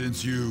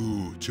sentence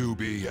you to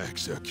be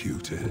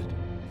executed.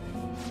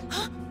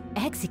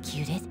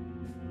 Executed?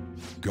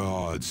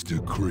 God's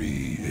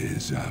decree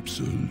is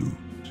absolute.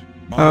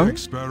 My Oh?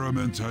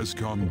 experiment has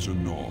come to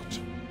naught.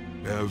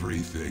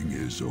 Everything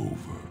is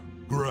over.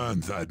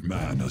 Grant that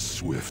man a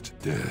swift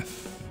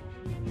death.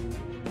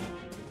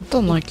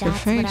 Don't like your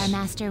That's what our face.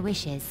 master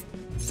wishes.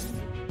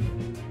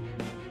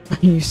 Are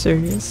you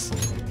serious?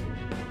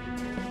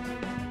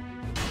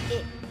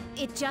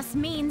 It just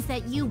means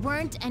that you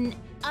weren't an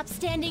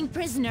upstanding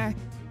prisoner.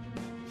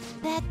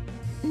 That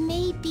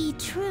may be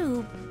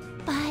true,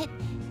 but...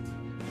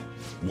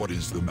 What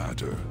is the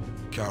matter?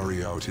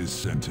 Carry out his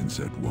sentence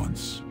at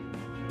once.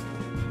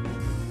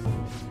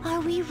 Are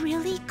we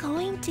really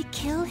going to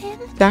kill him?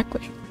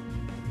 Exactly.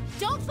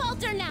 Don't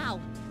falter now!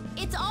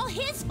 It's all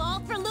his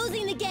fault for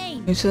losing the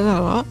game! Who said I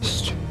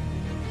lost?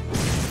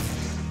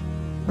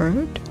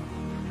 Rude.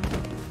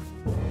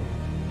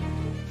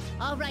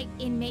 All right,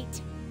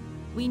 inmate.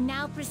 We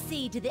now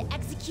proceed to the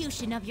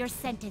execution of your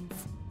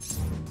sentence.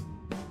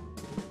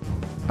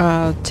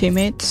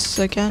 Teammates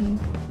again?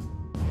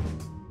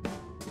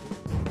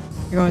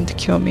 You're going to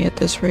kill me at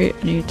this rate.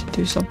 I need to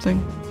do something.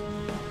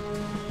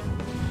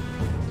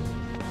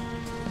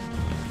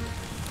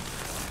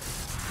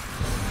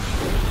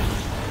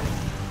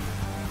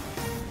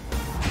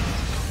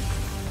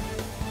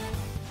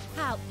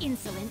 How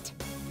insolent.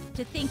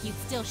 To think you'd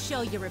still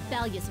show your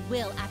rebellious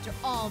will after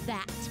all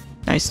that.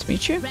 Nice to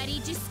meet you. Ready,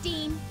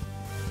 Justine?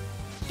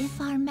 If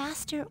our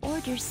master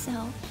orders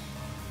so,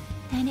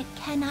 then it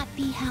cannot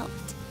be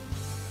helped.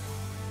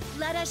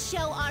 Let us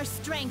show our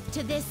strength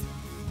to this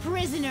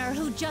prisoner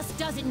who just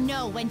doesn't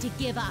know when to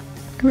give up.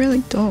 I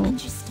really don't.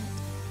 Understood.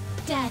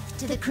 Death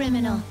to the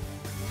criminal.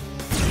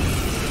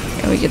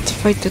 And we get to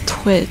fight the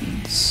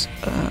twins.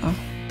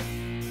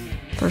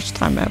 First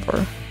time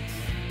ever.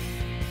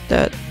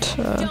 That,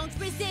 Don't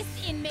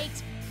resist,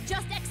 inmate.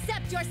 Just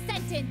accept your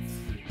sentence.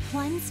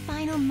 One's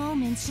final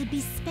moments should be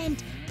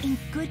spent in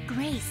good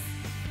grace.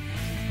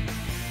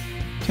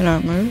 Can I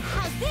move?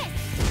 How's this?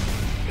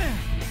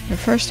 The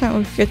first time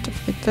we get to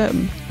fight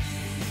them.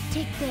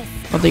 Take this.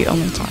 Well, the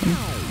only time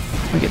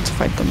we get to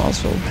fight them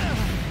also.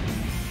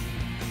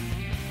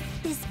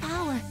 This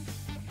power.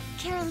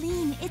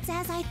 Caroline, it's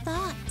as I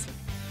thought.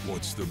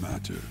 What's the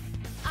matter?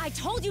 I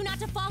told you not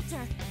to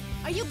falter.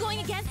 Are you going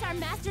against our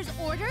master's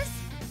orders?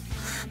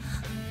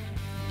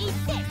 Eat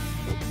this.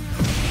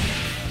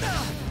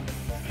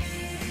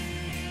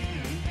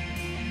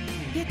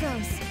 Here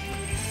goes.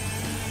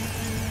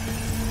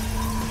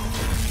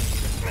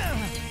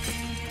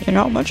 You're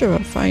not much of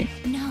a fight.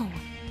 No,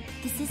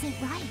 this isn't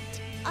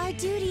right. Our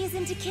duty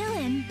isn't to kill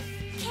him.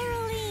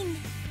 Caroline!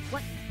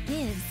 What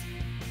gives?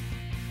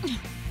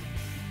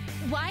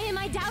 Why am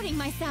I doubting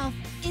myself?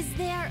 Is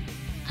there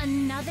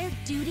another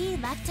duty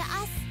left to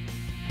us?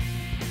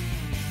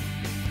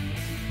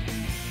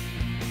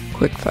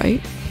 Quick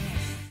fight.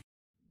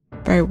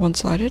 Very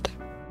one-sided.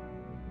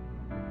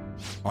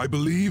 I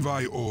believe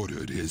I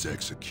ordered his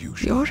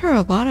execution. You order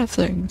a lot of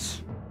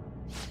things.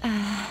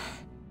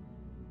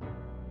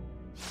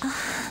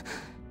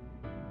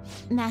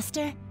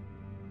 Master,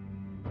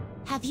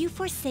 have you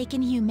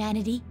forsaken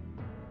humanity?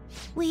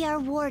 We are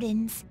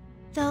wardens,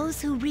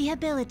 those who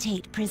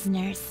rehabilitate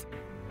prisoners.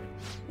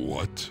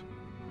 What?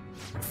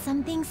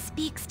 Something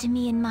speaks to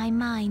me in my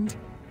mind.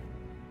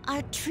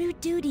 Our true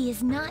duty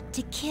is not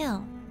to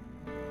kill.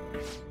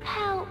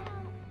 Help!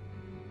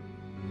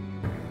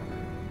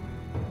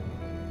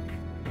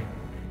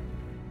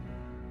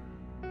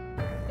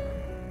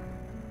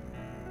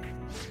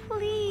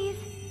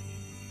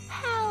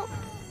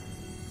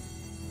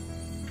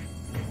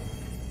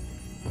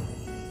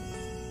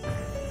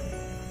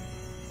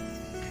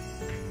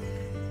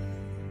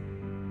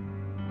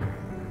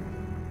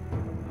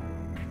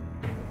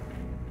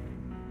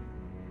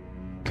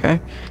 Okay.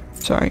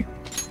 Sorry.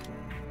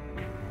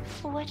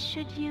 What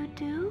should you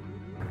do?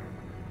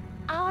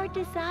 Our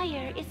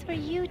desire is for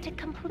you to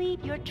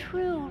complete your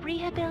true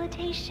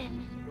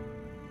rehabilitation.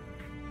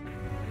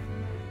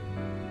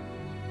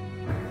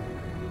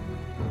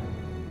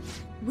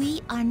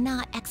 We are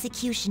not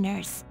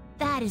executioners.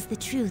 That is the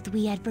truth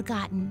we had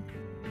forgotten.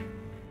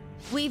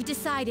 We've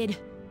decided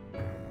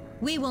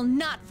we will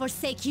not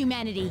forsake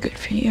humanity. Good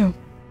for you.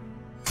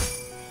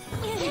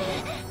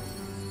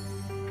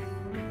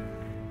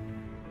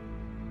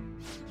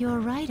 Your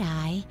right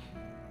eye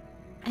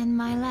and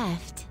my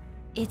left.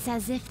 It's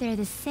as if they're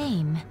the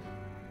same,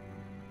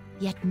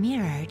 yet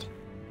mirrored.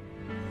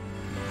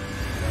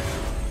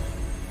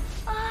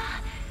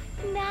 Ah,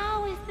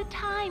 now is the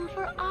time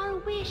for our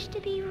wish to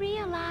be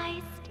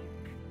realized.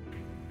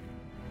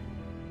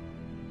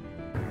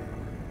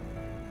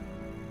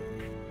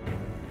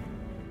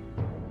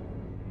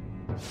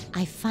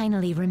 I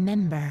finally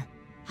remember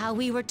how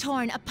we were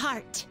torn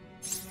apart.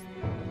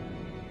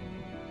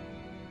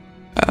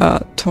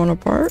 Torn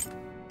apart?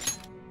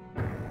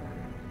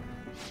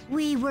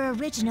 We were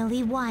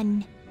originally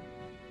one.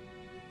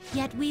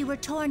 Yet we were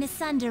torn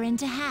asunder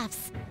into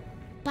halves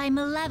by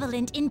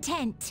malevolent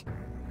intent.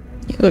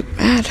 You look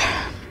bad.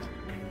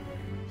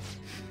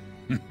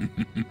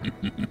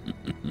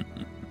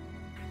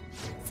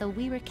 So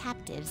we were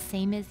captives,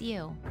 same as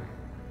you.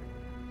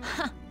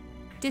 Ha!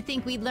 To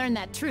think we'd learn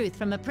that truth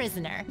from a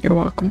prisoner. You're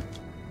welcome.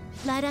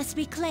 Let us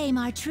reclaim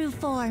our true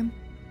form.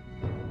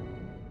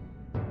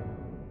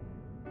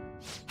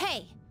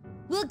 Hey!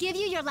 We'll give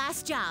you your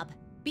last job.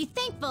 Be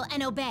thankful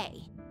and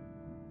obey.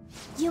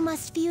 You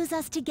must fuse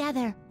us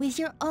together with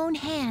your own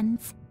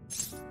hands.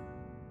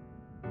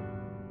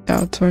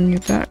 I'll turn you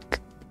back.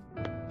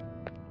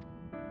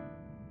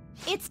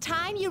 It's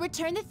time you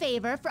return the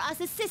favor for us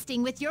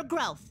assisting with your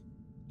growth.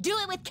 Do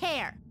it with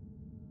care.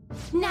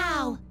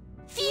 Now,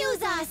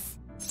 fuse us!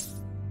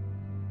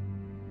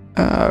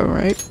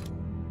 Right.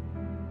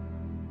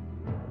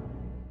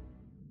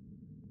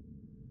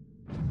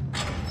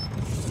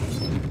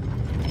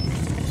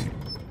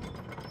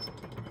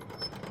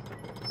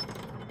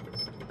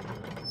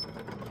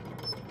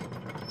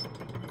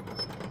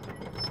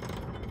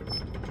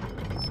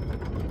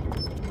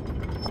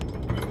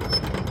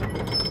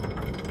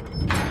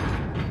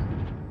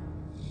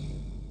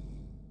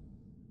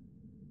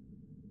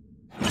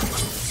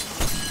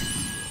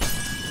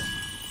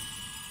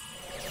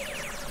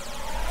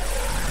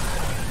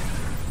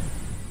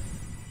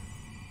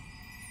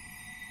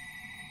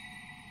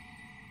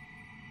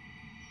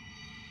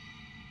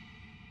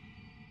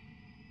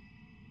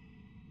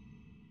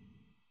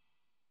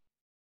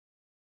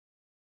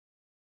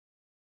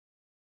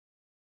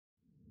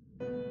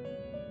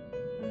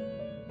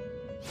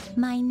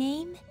 My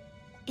name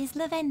is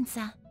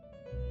Lavenza.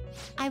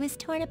 I was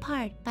torn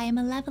apart by a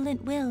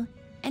malevolent will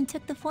and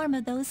took the form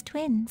of those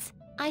twins.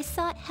 I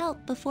sought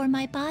help before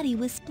my body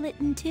was split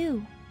in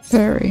two.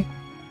 Very.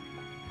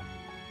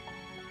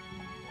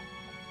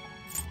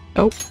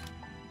 Nope.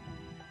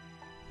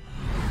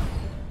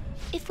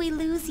 If we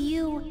lose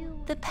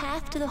you, the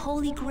path to the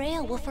Holy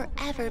Grail will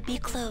forever be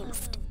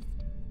closed.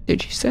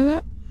 Did you say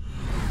that?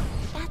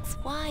 That's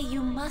why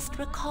you must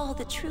recall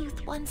the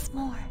truth once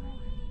more.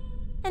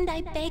 And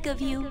I beg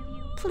of you,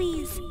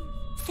 please,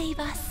 save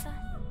us.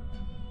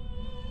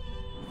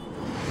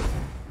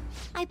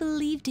 I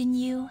believed in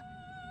you.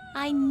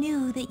 I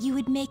knew that you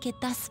would make it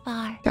thus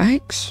far.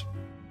 Thanks.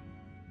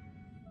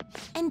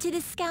 And to the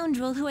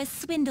scoundrel who has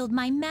swindled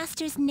my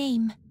master's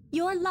name,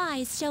 your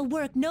lies shall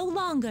work no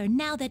longer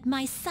now that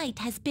my sight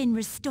has been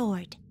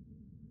restored.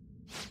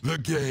 The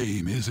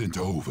game isn't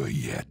over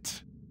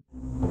yet.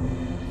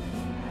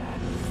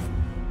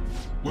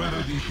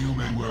 Whether the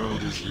human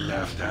world is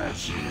left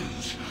as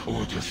is,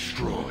 or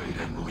destroyed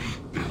and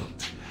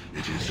rebuilt,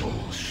 it is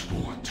all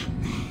sport to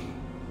me.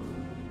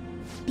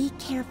 Be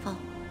careful.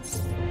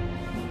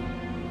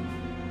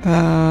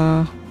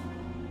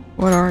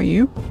 What are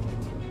you?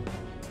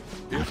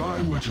 If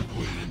I were to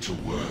put it into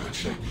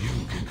words that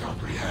you can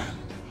comprehend,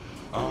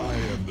 I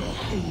am the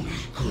Holy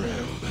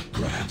Grail that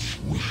grants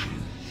wishes.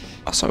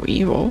 Also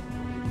evil.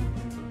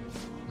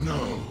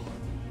 No,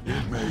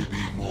 it may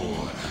be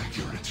more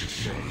accurate to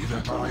say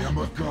that I am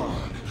a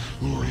god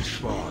who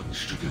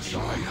responds to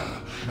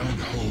desire and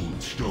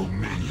holds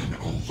dominion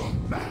over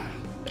man.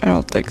 I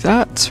don't think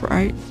that's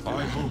right.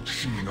 I hoped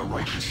seeing a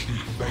righteous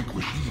thief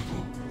vanquish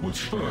evil would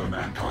spur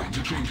mankind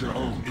to change their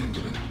own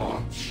indolent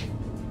hearts.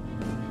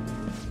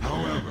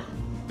 However,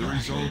 the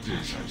result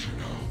is, as you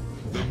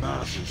know, the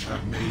masses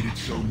have made it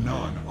so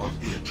none of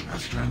it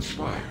has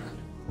transpired.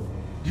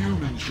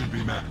 Humans should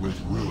be met with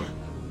ruin.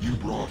 You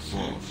brought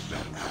forth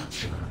that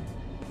answer.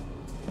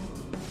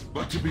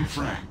 But to be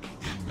frank,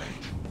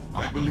 inmate,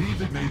 I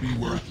believe it may be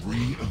worth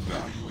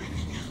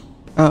re-evaluating you.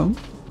 Oh?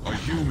 A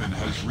human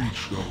has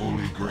reached the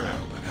Holy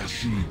Grail and has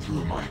seen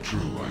through my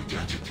true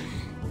identity.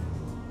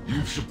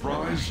 You've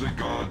surprised the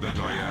god that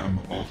I am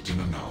often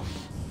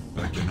enough.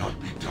 That cannot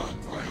be done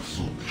by a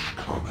foolish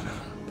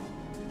commoner.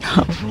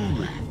 You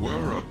truly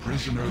were a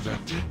prisoner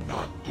that did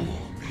not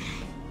bore me.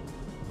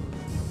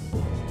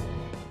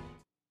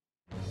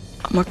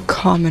 I'm a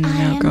commoner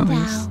I now, am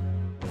guys.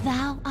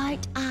 thou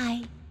art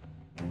I.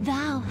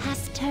 Thou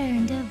hast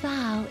turned a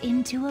vow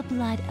into a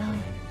blood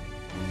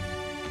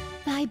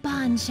oath. Thy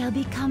bond shall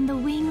become the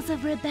wings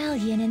of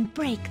rebellion and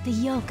break the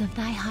yoke of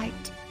thy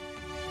heart.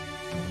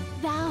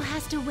 Thou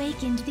hast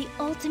awakened the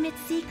ultimate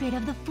secret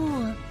of the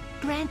Fool,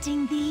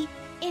 granting thee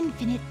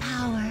infinite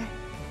power.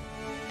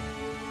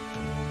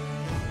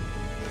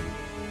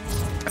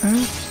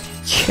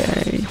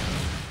 Okay.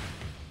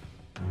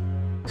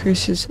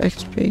 Increases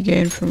XP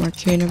gain from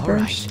Arcana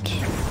Burst.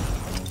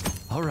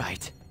 All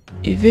right.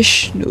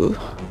 Vishnu.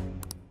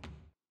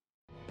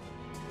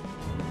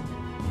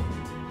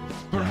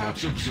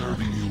 Perhaps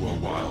observing you a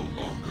while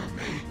longer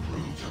may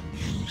prove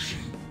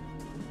amusing.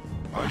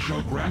 I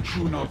shall grant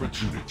you an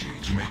opportunity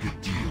to make a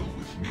deal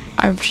with me.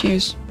 I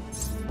refuse.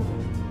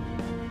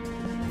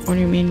 What do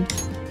you mean?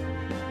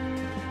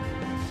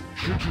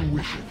 Should you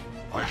wish it,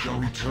 I shall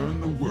return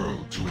the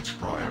world to its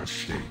prior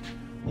state,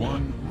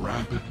 one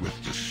rampant with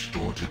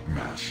distorted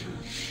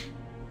masses.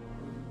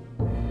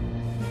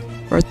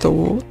 Worth the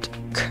Wold?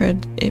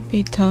 Could it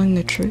be telling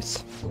the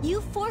truth?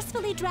 You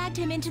forcefully dragged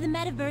him into the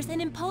metaverse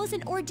and imposed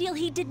an ordeal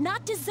he did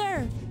not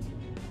deserve.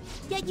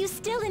 Yet you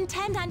still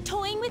intend on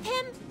toying with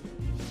him?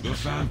 The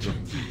Phantom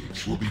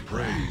Thieves will be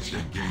praised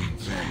and gain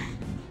fame.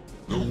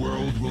 The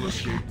world will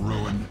escape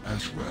ruin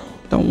as well.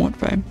 Don't want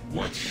fame.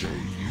 What say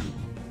you?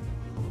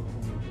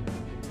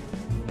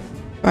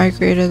 If I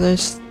agree to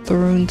this, the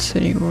ruined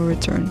city will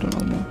return to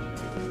normal.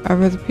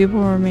 However, the people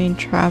will remain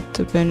trapped,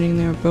 defending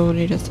their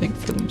ability to think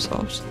for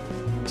themselves.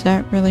 Is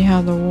that really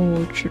how the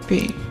world should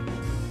be?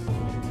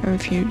 I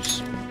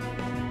refuse.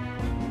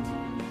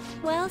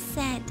 Well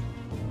said.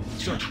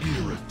 Such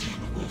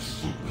irredeemable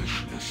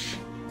foolishness.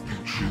 You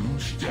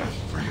choose death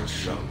for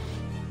yourself.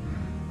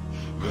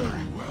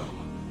 Very well.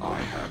 I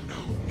have no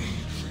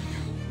need for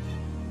you.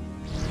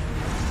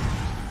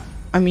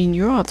 I mean,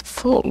 you are the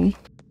Fool.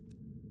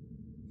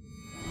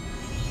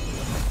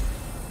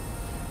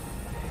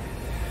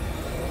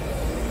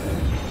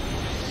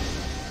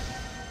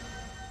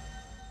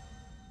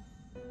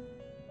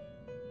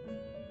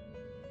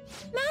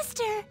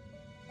 Master!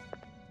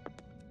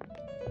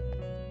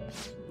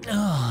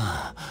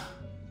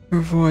 Her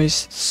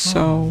voice is so...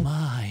 Oh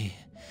my.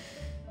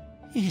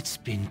 It's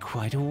been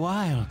quite a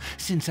while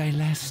since I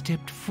last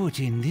stepped foot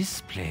in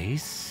this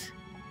place.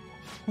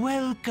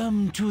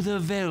 Welcome to the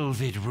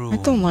Velvet Room. I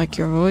don't like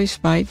your voice,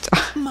 mate.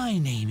 My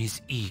name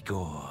is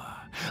Igor.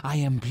 I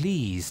am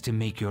pleased to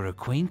make your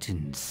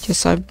acquaintance.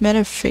 Yes, I've met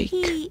a fake.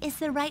 He is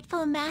the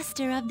rightful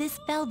master of this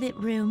Velvet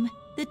Room,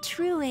 the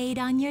true aid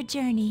on your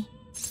journey.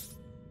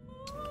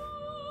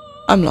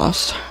 I'm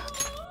lost.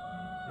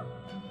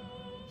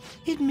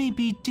 It may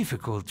be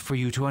difficult for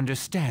you to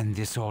understand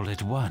this all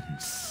at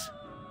once.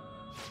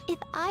 If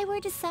I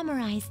were to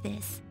summarize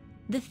this,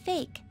 the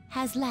fake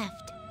has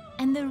left,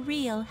 and the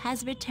real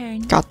has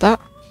returned. Got that?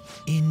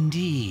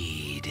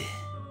 Indeed.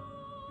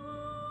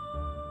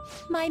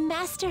 My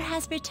master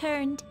has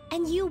returned,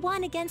 and you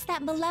won against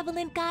that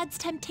malevolent god's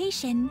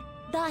temptation.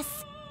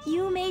 Thus,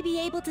 you may be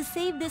able to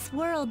save this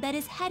world that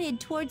is headed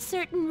towards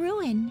certain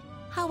ruin.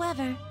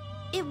 However,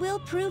 it will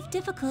prove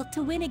difficult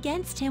to win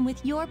against him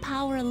with your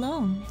power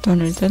alone.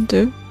 Don't intend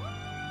to.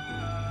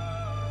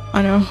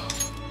 I know.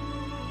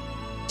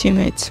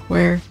 Teammates,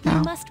 where now?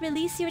 You must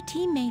release your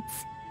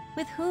teammates,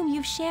 with whom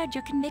you've shared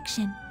your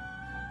conviction.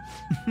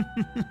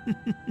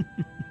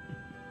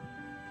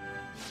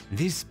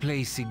 This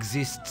place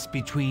exists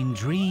between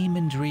dream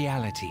and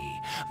reality,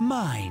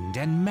 mind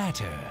and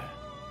matter.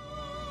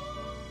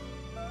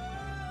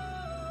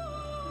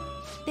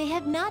 They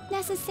have not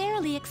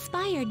necessarily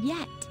expired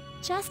yet.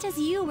 Just as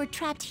you were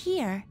trapped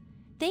here,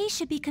 they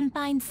should be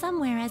confined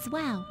somewhere as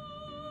well.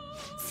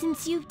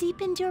 Since you've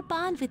deepened your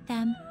bond with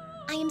them,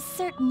 I am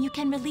certain you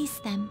can release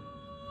them.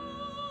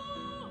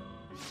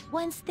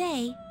 Once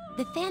they,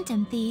 the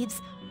Phantom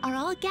Thieves, are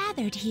all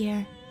gathered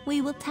here,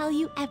 we will tell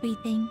you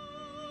everything.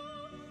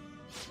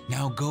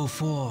 Now go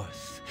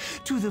forth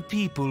to the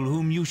people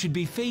whom you should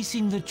be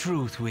facing the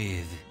truth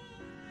with.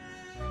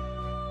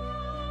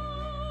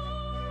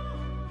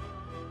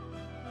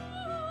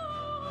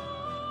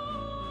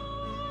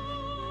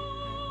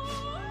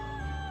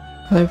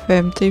 The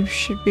Phantom Thieves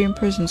should be in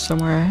prison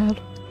somewhere ahead.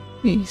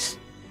 Please,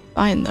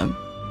 find them.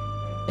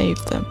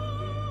 Save them.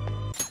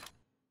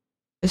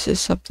 This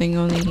is something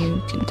only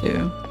you can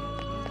do.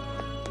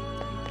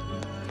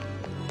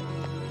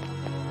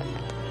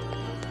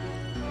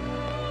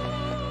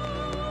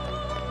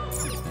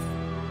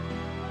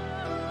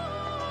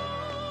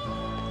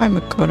 Hi,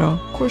 Makoto.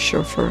 Of course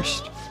you're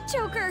first.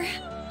 Joker!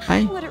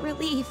 Hi. What a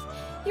relief.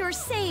 You're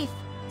safe.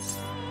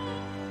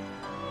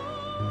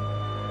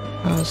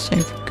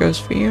 Same goes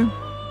for you.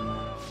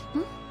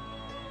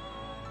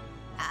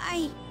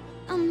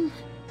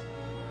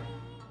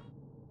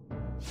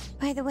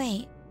 By the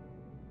way,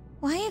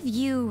 why have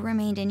you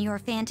remained in your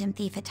Phantom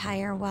Thief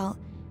attire while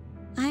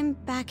I'm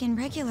back in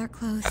regular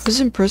clothes? I was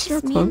in prisoner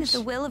Does this mean that clothes.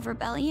 the will of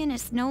rebellion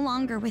is no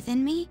longer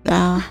within me?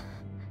 Nah.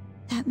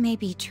 That may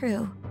be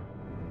true.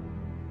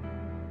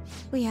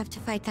 We have to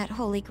fight that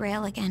Holy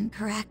Grail again,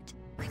 correct?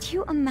 Could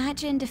you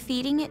imagine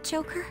defeating it,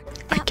 Joker?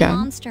 That can.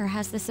 monster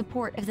has the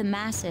support of the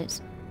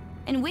masses.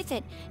 And with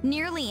it,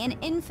 nearly an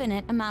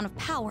infinite amount of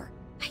power.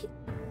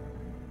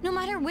 No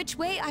matter which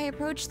way I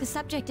approach the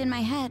subject in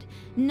my head,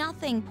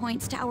 nothing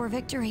points to our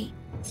victory.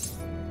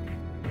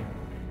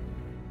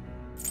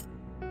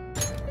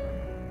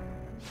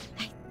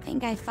 I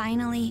think I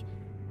finally,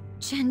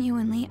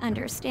 genuinely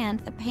understand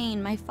the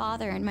pain my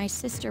father and my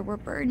sister were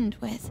burdened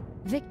with.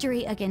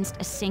 Victory against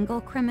a single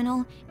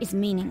criminal is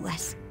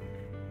meaningless.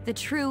 The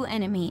true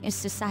enemy is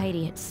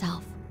society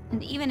itself.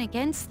 And even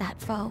against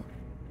that foe,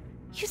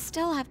 you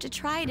still have to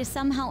try to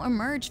somehow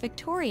emerge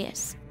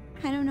victorious.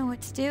 I don't know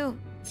what to do.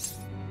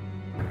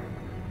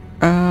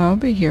 I'll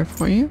be here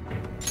for you.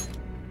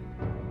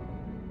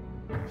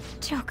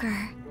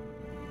 Joker.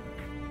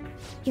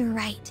 You're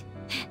right.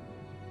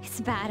 It's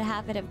a bad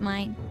habit of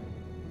mine.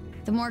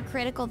 The more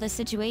critical the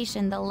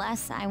situation, the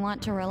less I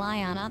want to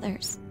rely on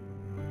others.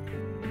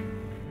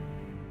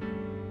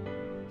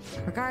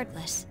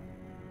 Regardless,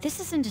 this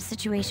isn't a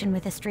situation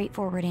with a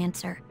straightforward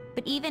answer.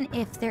 But even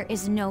if there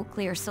is no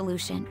clear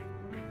solution,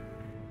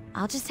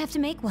 I'll just have to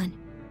make one.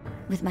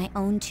 With my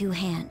own two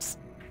hands.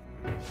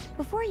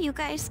 Before you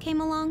guys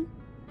came along,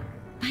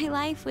 my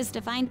life was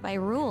defined by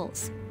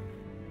rules.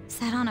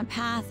 Set on a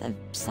path of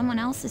someone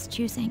else's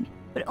choosing.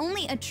 But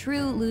only a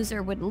true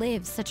loser would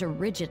live such a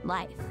rigid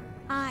life.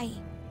 I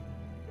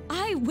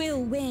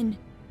will win.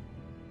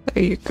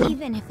 There you go.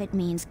 Even if it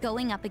means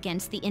going up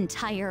against the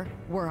entire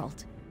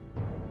world.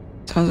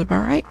 Sounds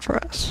about right for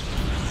us.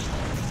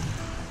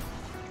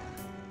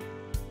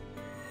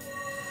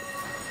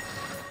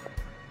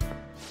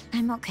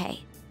 I'm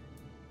okay.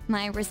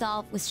 My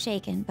resolve was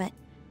shaken, but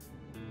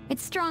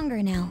it's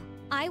stronger now.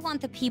 I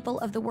want the people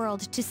of the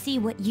world to see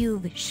what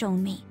you've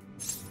shown me.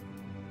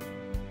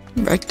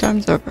 Break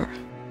time's over.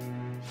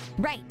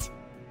 Right.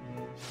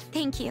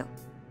 Thank you.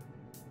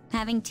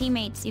 Having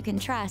teammates you can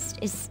trust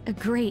is a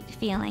great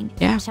feeling.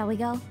 Yeah. Shall we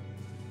go?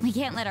 We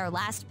can't let our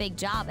last big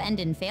job end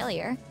in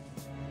failure.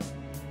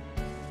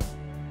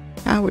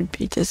 That would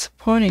be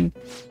disappointing.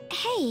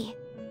 Hey!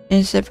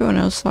 Is everyone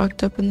else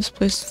locked up in this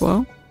place as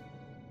well?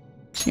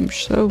 Seems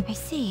so. I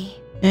see.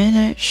 And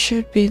it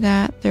should be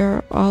that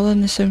they're all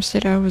in the same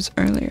state I was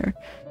earlier.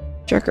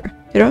 Joker,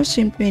 there don't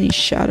seem to be any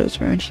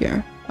shadows around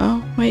here.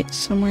 Oh, wait,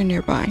 somewhere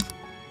nearby.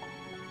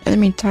 In the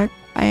meantime,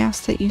 I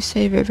ask that you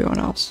save everyone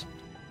else.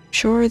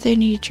 Sure, they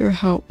need your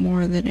help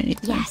more than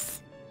anything. Yes.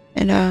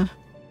 And,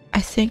 I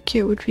think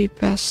it would be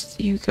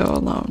best you go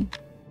alone.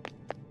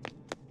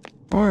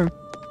 Or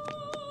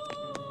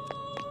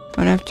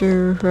run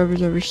after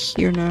whoever's over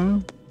here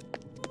now.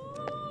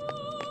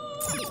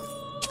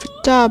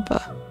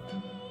 Daba.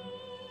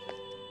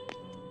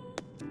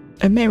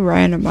 It may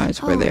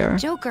randomize where they are.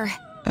 Joker.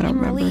 I don't I'm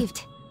remember.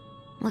 relieved.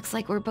 Looks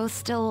like we're both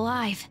still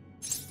alive.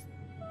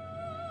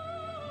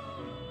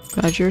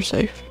 Glad you're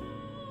safe.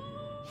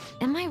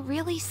 Am I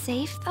really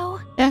safe, though?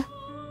 Yeah.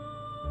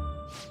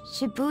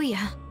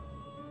 Shibuya.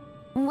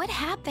 What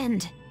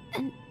happened?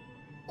 And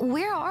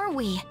where are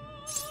we?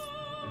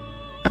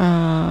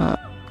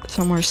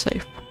 Somewhere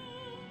safe.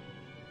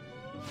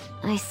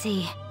 I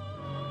see.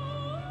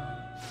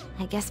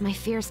 I guess my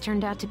fears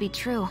turned out to be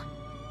true.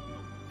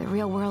 The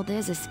real world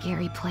is a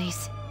scary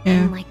place. Yeah.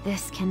 And like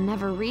this can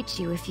never reach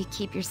you if you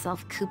keep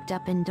yourself cooped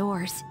up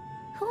indoors.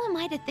 Who am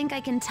I to think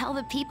I can tell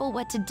the people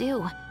what to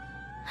do?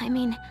 I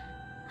mean,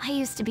 I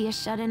used to be a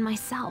shut-in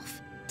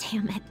myself.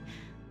 Damn it.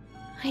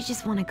 I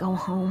just want to go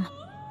home.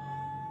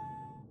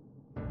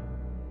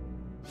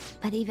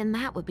 But even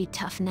that would be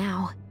tough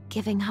now.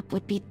 Giving up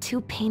would be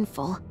too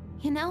painful.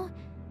 You know,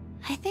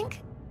 I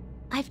think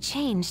I've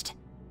changed.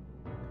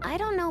 I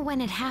don't know when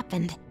it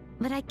happened,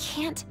 but I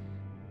can't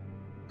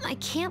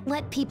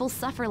let people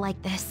suffer like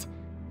this,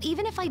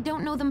 even if I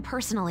don't know them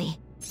personally.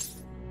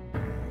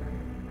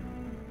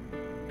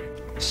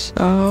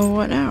 So,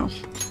 what now?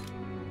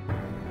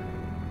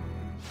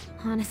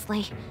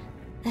 Honestly,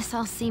 this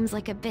all seems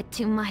like a bit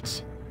too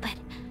much,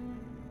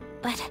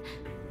 but...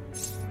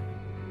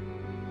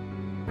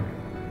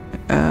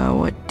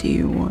 What do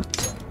you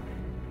want?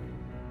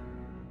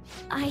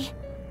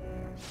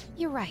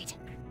 You're right.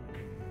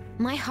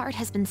 My heart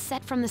has been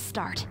set from the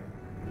start.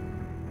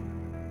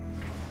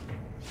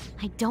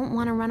 I don't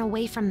want to run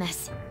away from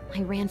this.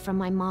 I ran from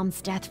my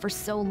mom's death for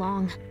so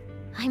long.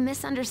 I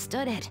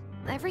misunderstood it.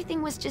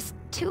 Everything was just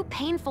too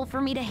painful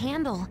for me to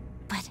handle.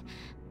 But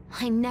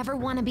I never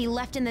want to be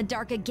left in the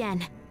dark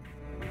again.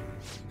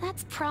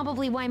 That's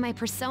probably why my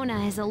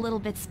persona is a little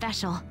bit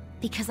special.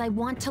 Because I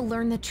want to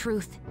learn the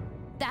truth.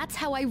 That's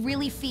how I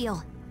really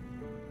feel.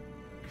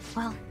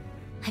 Well,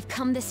 I've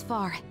come this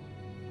far.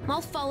 I'll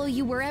follow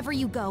you wherever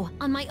you go,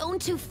 on my own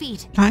 2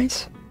 feet.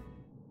 Nice.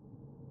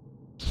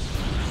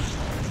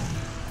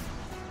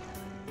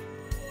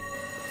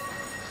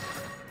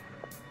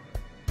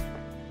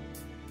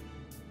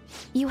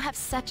 You have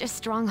such a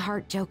strong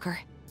heart, Joker.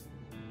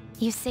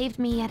 You saved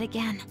me yet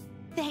again.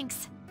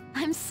 Thanks.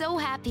 I'm so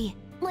happy.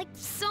 Like,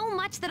 so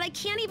much that I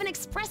can't even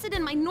express it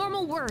in my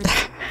normal words.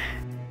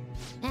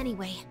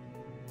 Anyway,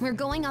 we're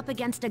going up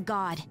against a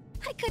god.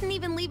 I couldn't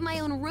even leave my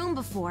own room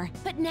before,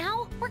 but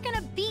now we're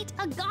gonna beat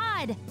a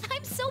god.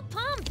 I'm so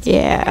pumped.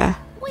 Yeah.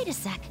 Wait a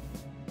sec.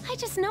 I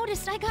just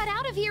noticed I got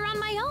out of here on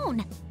my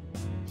own.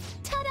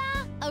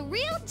 Ta-da! A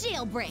real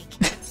jailbreak.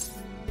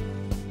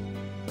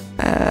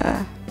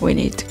 We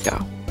need to go.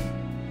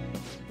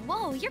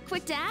 Whoa, you're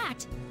quick to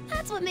act.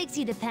 That's what makes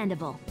you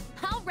dependable.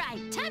 All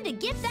right, time to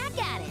get back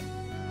at it.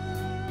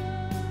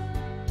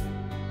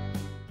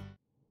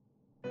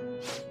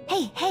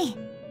 Hey.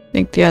 I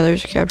think the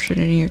others are captured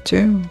in here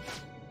too.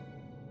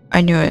 I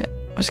knew it.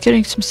 I was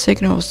getting some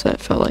signals that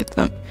felt like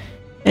them.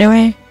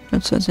 Anyway,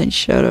 don't sense any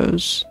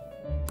shadows.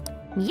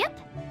 Yep.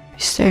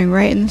 He's staying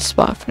right in the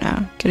spot for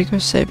now. Gotta go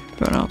save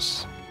everyone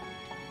else.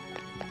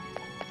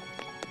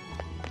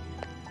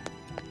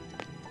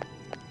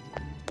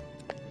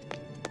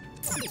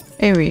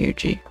 Hey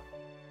Ryuji.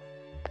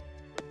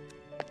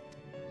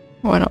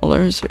 What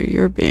alerts are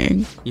you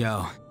being?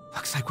 Yo,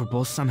 looks like we're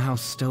both somehow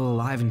still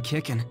alive and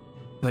kicking.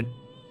 But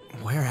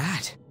where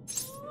at?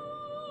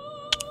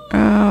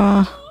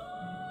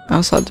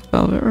 Outside the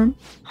velvet room.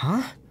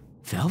 Huh?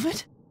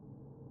 Velvet?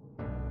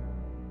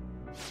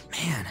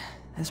 Man,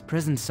 this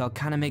prison cell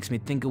kinda makes me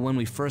think of when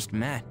we first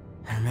met.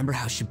 I remember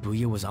how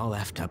Shibuya was all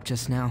effed up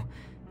just now,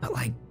 but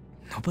like,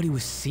 nobody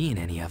was seeing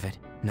any of it.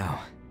 No,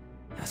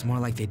 it was more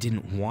like they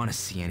didn't want to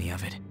see any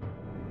of it.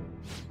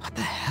 What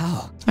the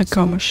hell? Look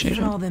at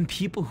all them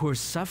people who are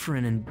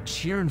suffering and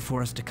cheering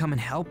for us to come and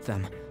help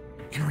them.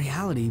 In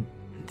reality,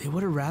 they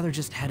would have rather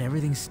just had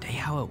everything stay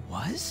how it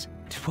was?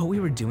 Did what we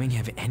were doing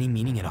have any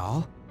meaning at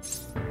all?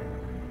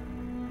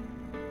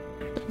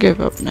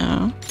 Give up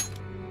now.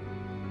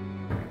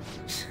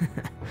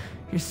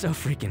 You're so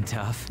freaking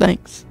tough.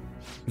 Thanks.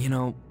 You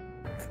know,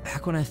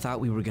 back when I thought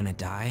we were gonna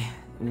die,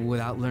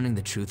 without learning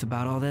the truth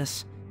about all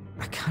this,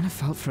 I kind of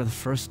felt for the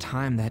first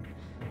time that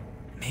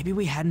maybe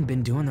we hadn't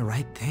been doing the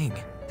right thing.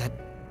 That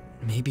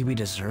maybe we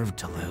deserved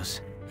to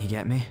lose. You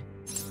get me?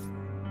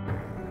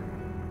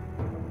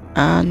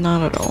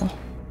 Not at all.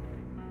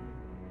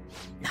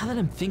 Now that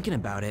I'm thinking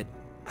about it,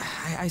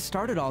 I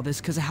started all this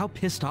because of how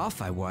pissed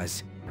off I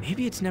was.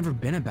 Maybe it's never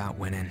been about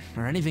winning,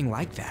 or anything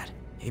like that.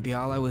 Maybe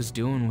all I was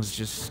doing was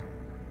just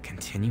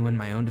continuing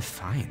my own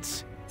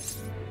defiance.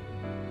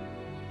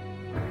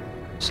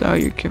 So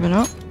you're giving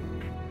up?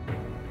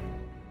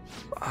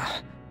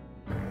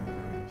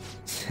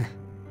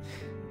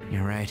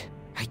 You're right.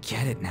 I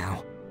get it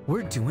now.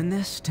 We're doing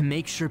this to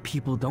make sure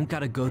people don't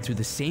gotta go through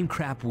the same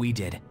crap we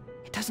did.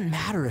 It doesn't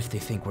matter if they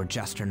think we're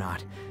just or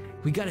not.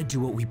 We gotta do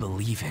what we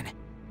believe in.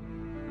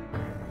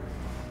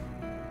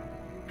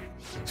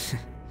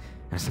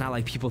 It's not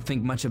like people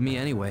think much of me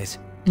anyways.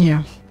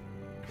 Yeah.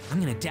 I'm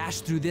gonna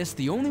dash through this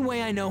the only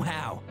way I know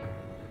how.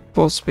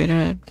 Full speed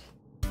ahead.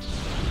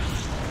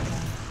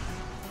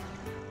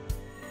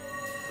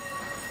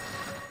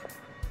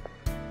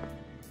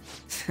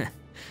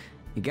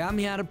 You got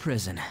me out of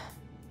prison.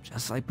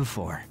 Just like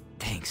before.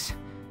 Thanks.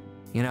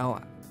 You know,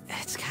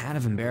 it's kind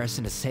of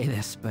embarrassing to say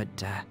this, but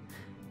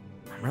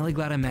I'm really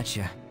glad I met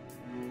you.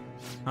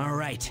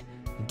 Alright,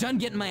 I'm done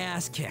getting my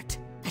ass kicked.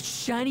 That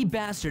shiny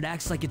bastard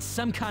acts like it's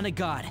some kind of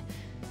god.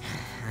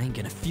 I ain't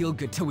gonna feel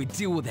good till we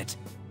deal with it.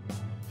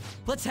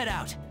 Let's head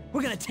out.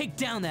 We're gonna take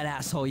down that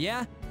asshole,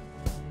 yeah?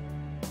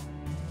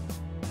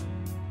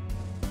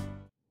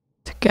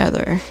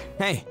 Together.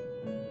 Hey.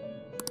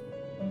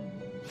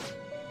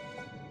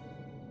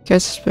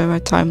 Guess I spend my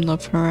time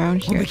looking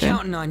around here. We'll be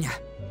counting on ya.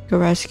 Go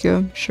rescue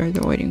them. Sure,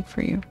 they're waiting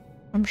for you.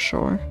 I'm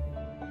sure.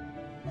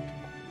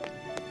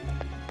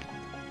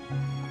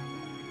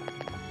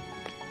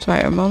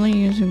 Sorry, I'm only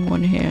using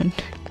one hand,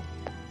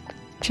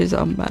 which is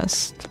a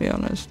mess, to be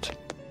honest.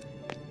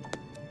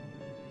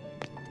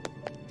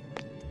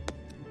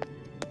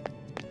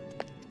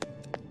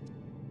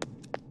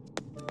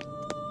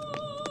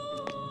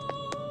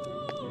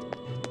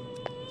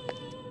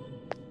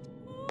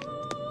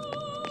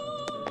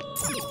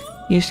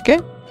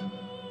 Yusuke?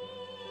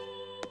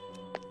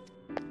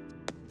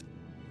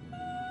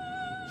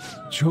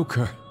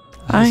 Joker,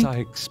 Hi. as I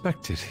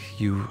expected,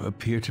 you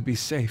appear to be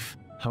safe.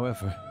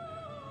 However,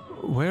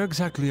 where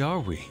exactly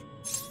are we?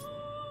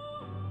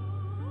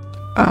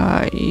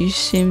 You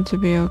seem to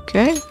be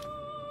okay?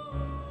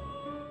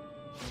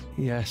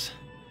 Yes.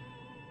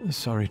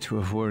 Sorry to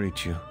have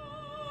worried you.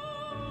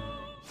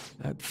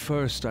 At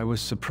first, I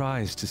was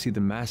surprised to see the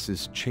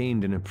masses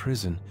chained in a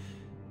prison.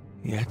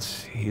 Yet,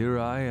 here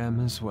I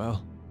am as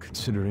well,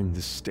 considering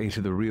the state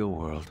of the real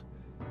world.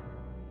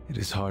 It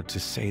is hard to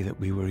say that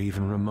we were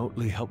even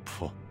remotely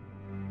helpful.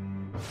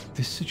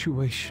 This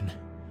situation...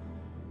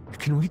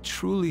 Can we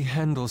truly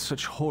handle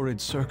such horrid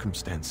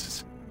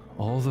circumstances?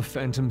 All the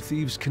Phantom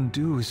Thieves can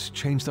do is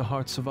change the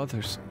hearts of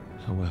others.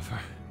 However,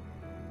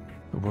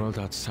 the world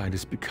outside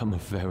has become a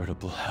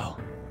veritable hell.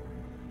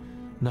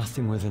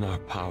 Nothing within our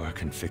power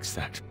can fix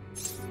that.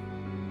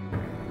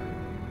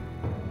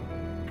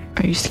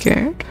 Are you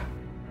scared?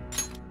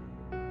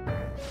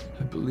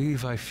 I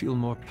believe I feel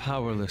more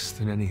powerless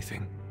than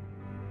anything.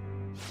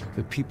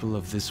 The people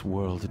of this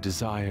world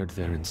desired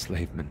their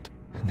enslavement,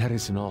 and that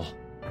isn't all.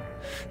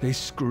 They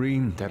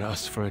screamed at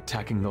us for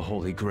attacking the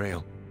Holy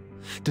Grail.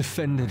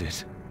 defended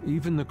it.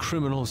 Even the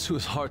criminals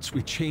whose hearts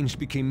we changed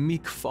became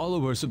meek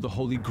followers of the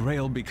Holy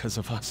Grail because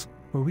of us.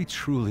 Were we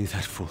truly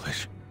that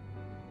foolish?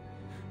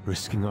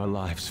 Risking our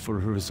lives for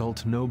a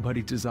result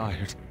nobody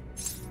desired.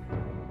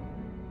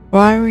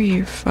 Why were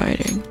you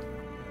fighting?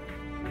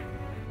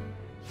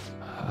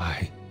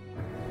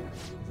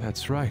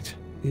 That's right.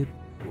 It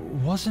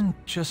wasn't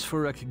just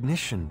for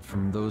recognition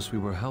from those we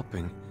were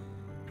helping.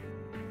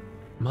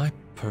 My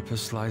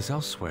purpose lies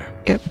elsewhere.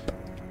 Yep.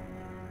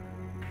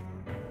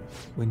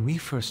 When we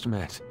first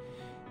met,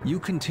 you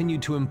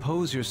continued to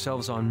impose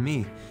yourselves on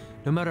me,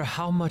 no matter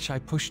how much I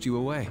pushed you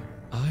away.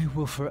 I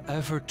will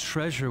forever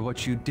treasure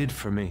what you did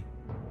for me.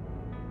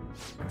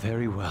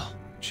 Very well.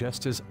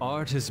 Just as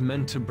art is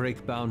meant to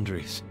break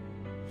boundaries,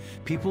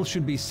 people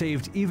should be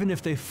saved even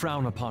if they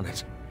frown upon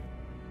it.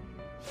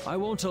 I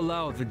won't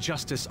allow the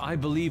justice I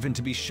believe in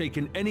to be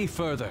shaken any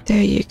further.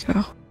 There you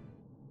go.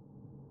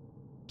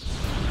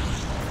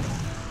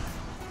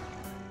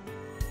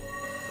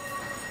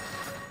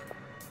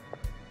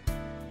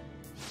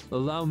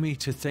 Allow me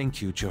to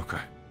thank you,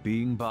 Joker.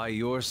 Being by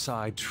your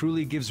side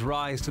truly gives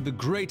rise to the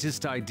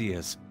greatest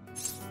ideas.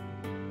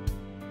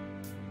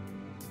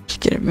 Let's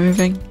get it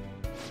moving.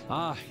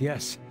 Ah,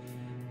 yes.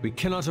 We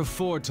cannot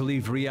afford to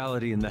leave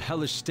reality in the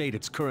hellish state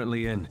it's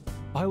currently in.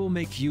 I will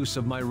make use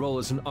of my role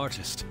as an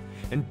artist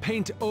and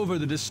paint over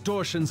the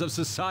distortions of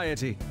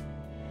society.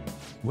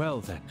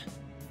 Well then,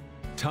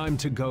 time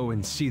to go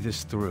and see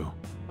this through.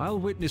 I'll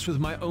witness with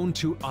my own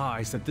two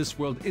eyes that this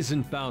world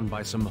isn't bound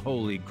by some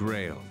holy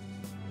grail.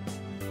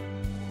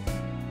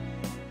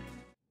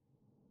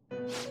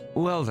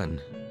 Well then,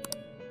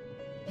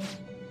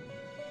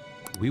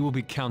 we will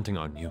be counting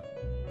on you.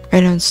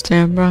 Right on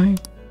standby.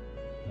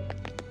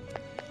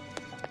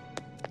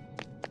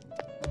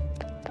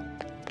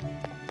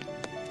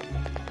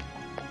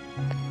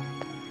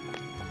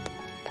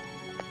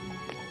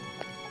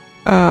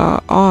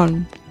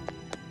 On.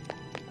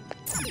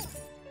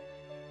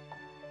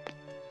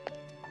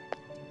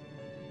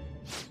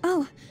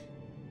 Oh,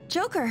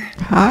 Joker.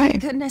 Hi.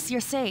 Goodness, you're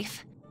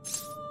safe.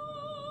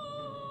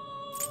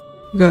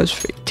 Goes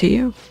straight to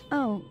you.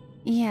 Oh,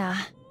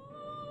 yeah.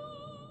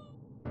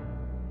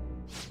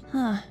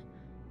 Huh.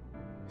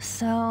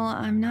 So,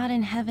 I'm not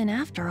in heaven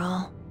after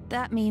all.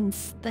 That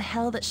means the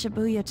hell that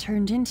Shibuya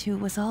turned into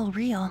was all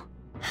real.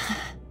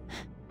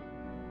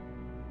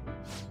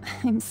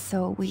 I'm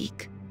so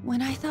weak.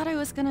 When I thought I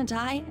was gonna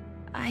die,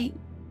 I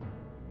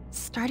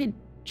started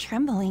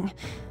trembling.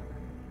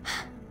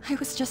 I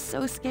was just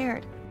so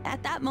scared.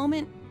 At that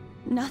moment,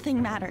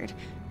 nothing mattered.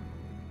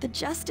 The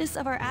justice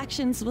of our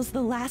actions was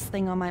the last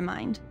thing on my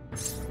mind.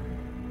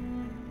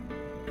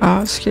 I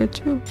was scared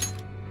too.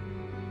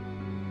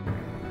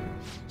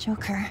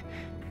 Joker,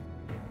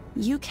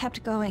 you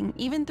kept going,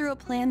 even through a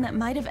plan that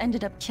might have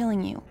ended up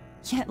killing you.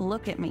 Yet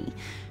look at me.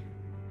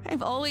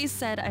 I've always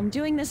said I'm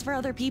doing this for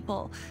other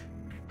people.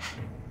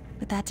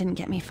 But that didn't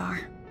get me far.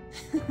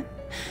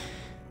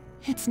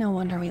 It's no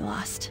wonder we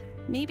lost.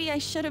 Maybe I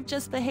should have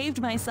just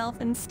behaved myself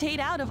and stayed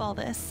out of all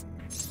this.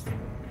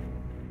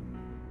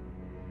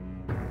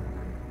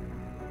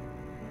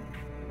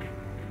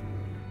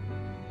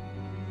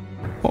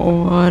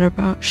 What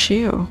about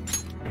Shio?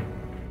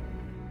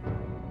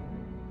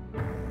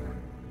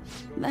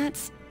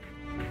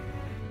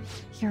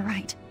 You're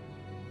right.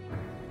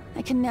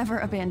 I can never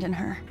abandon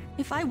her.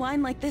 If I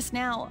whine like this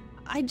now,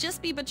 I'd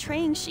just be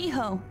betraying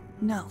Shiho.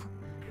 No.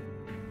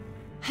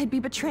 I'd be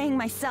betraying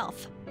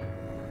myself.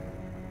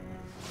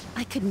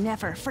 I could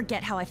never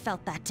forget how I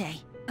felt that day.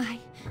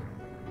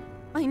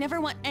 I never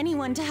want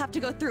anyone to have to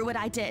go through what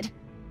I did.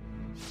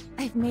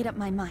 I've made up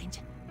my mind.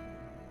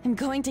 I'm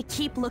going to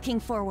keep looking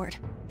forward.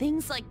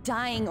 Things like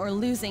dying or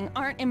losing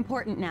aren't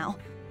important now.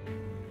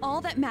 All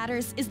that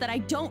matters is that I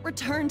don't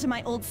return to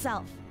my old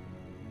self.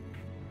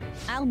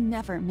 I'll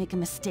never make a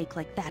mistake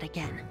like that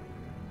again.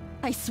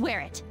 I swear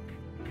it.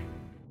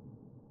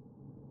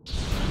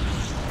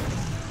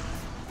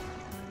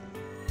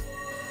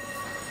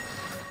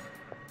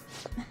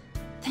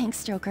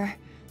 Thanks, Joker.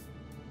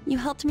 You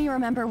helped me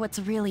remember what's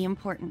really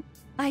important.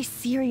 I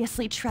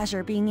seriously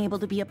treasure being able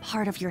to be a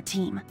part of your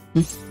team.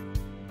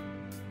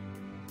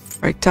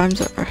 Right time's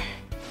over.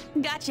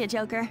 Gotcha,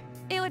 Joker.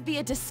 It would be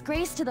a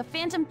disgrace to the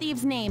Phantom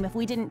Thieves' name if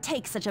we didn't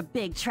take such a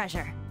big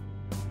treasure.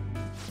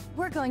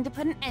 We're going to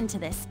put an end to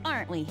this,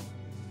 aren't we?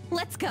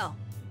 Let's go.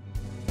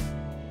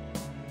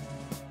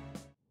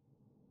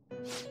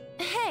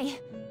 Hey!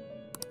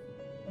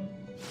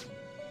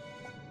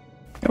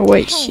 Oh,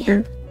 wait, Hey.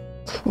 here.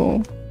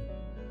 Cool.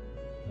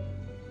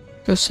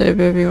 Go save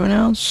everyone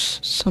else.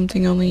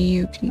 Something only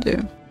you can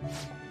do.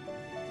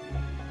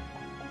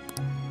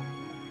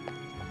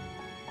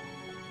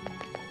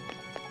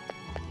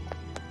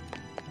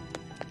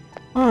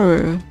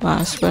 Oh,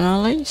 last but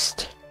not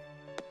least.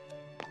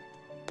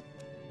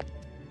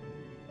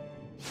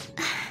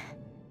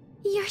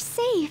 You're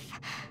safe.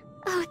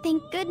 Oh,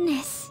 thank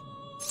goodness.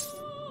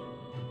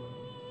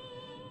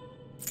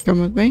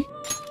 Come with me.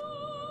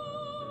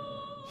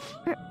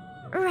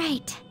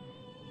 Right.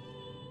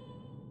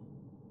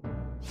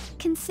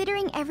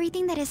 Considering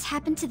everything that has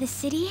happened to the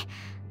city,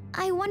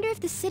 I wonder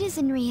if the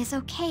citizenry is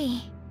okay.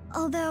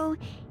 Although,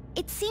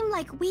 it seemed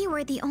like we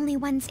were the only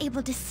ones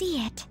able to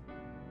see it.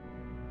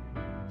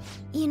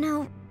 You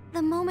know,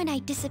 the moment I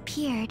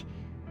disappeared,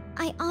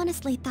 I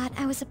honestly thought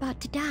I was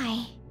about to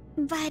die.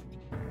 But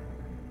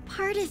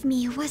part of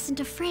me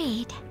wasn't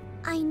afraid.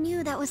 I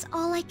knew that was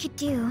all I could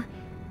do,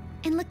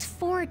 and looked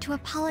forward to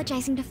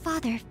apologizing to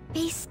Father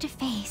face to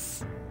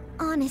face.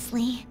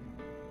 Honestly,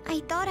 I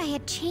thought I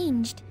had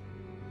changed,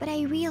 but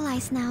I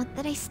realize now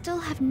that I still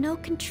have no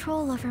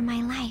control over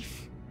my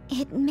life.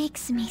 It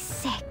makes me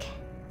sick.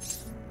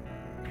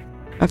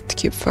 I have to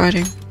keep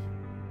fighting.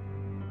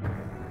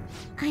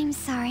 I'm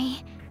sorry.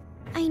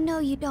 I know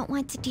you don't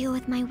want to deal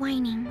with my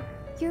whining.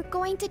 You're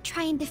going to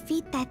try and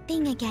defeat that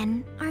thing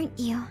again, aren't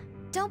you?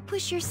 Don't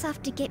push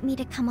yourself to get me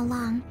to come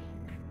along.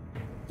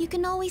 You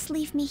can always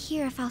leave me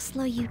here if I'll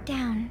slow you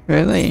down.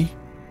 Really?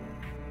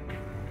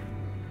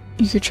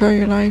 You could try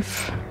your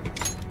life.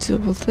 Deal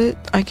with it,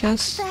 I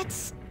guess.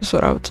 That's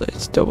what I would say.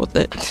 It's deal with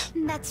it.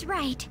 That's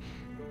right.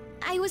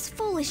 I was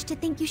foolish to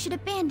think you should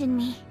abandon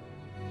me.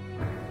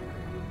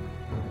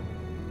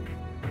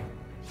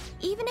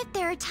 Even if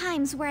there are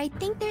times where I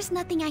think there's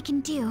nothing I can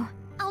do,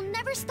 I'll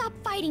never stop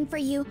fighting for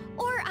you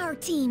or our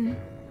team.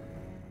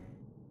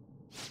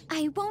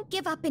 I won't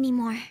give up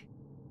anymore.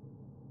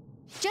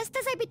 Just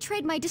as I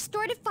betrayed my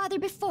distorted father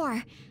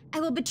before,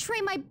 I will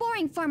betray my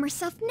boring former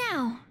self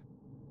now.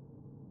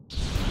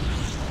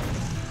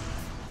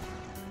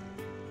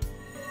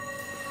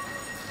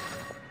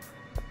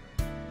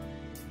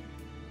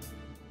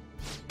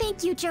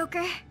 Thank you,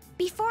 Joker.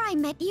 Before I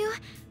met you,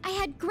 I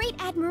had great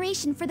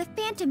admiration for the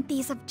Phantom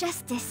Thieves of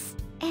Justice.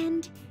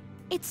 And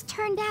it's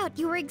turned out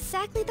you were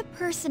exactly the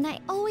person I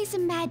always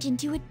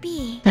imagined you would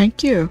be.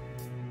 Thank you.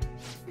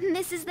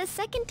 This is the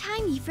second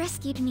time you've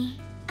rescued me.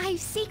 I've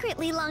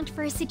secretly longed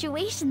for a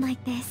situation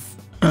like this.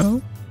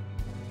 Oh?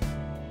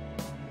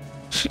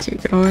 Should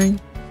keep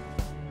going.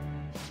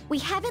 We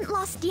haven't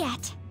lost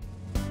yet.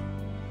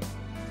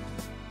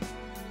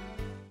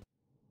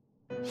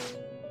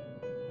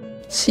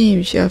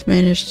 Seems you have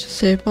managed to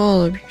save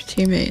all of your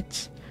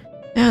teammates.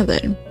 Now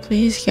then,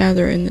 please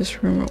gather in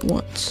this room at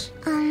once.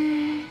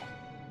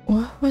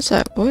 What was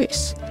that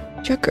voice?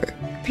 Joker,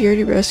 have you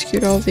already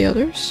rescued all the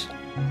others?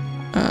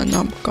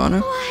 Not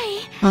Morgana.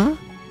 Why? Huh?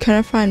 Can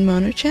I find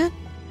Mona-chan?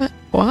 But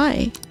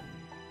why?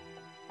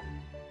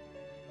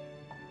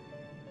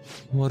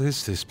 What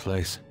is this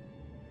place?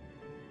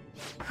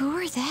 Who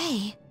are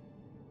they?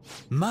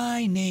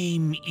 My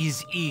name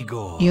is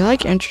Igor. You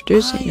like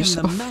introducing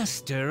yourself. I am the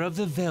master of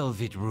the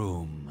Velvet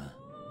Room.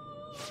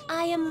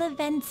 I am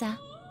Lavenza,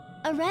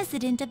 a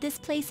resident of this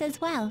place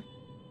as well.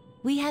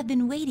 We have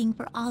been waiting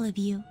for all of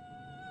you.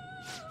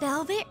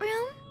 Velvet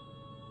Room?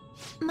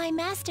 My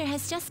master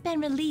has just been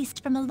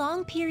released from a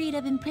long period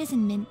of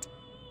imprisonment.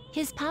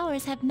 His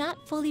powers have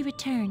not fully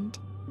returned.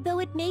 Though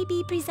it may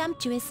be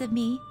presumptuous of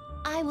me,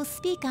 I will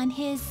speak on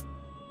his...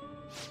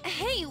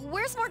 Hey,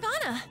 where's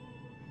Morgana?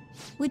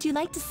 Would you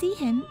like to see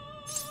him?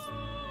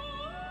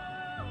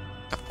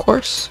 Of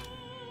course.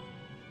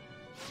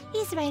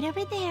 He's right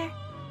over there.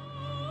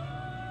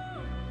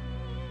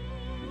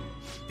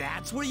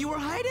 That's where you were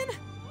hiding?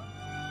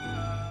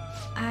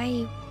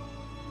 I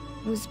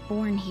was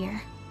born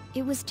here.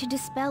 It was to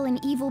dispel an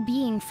evil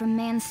being from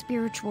man's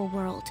spiritual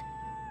world.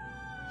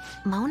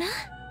 Mona?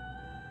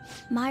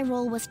 My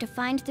role was to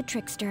find the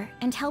trickster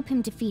and help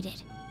him defeat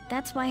it.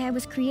 That's why I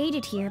was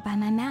created here by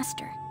my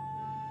master.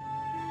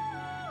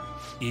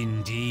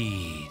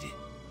 Indeed.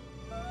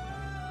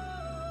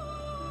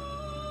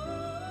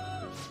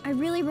 I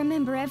really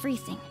remember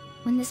everything.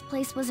 When this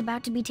place was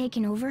about to be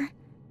taken over,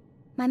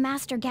 my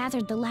master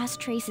gathered the last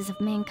traces of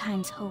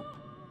mankind's hope.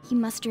 He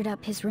mustered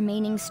up his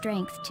remaining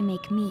strength to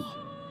make me.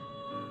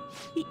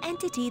 The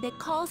entity that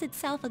calls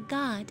itself a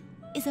god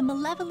is a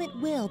malevolent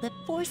will that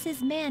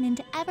forces man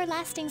into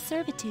everlasting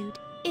servitude.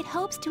 It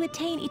hopes to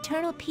attain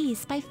eternal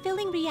peace by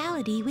filling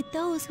reality with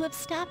those who have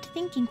stopped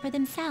thinking for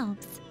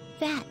themselves.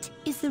 That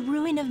is the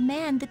ruin of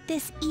man that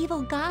this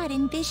evil god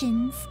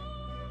envisions.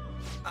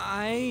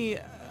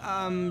 I,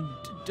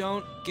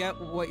 don't get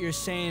what you're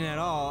saying at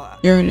all.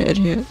 You're an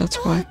idiot, that's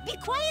why. Be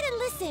quiet and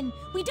listen!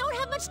 We don't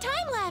have much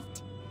time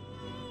left!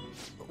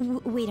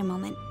 Wait a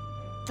moment.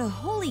 The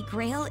Holy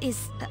Grail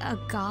is a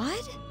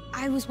god?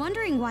 I was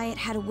wondering why it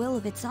had a will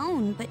of its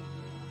own, but...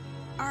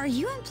 Are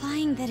you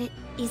implying that it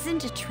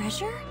isn't a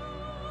treasure?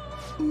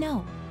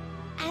 No.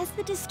 As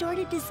the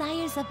distorted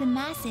desires of the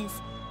masses,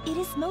 it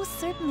is most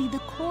certainly the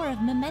core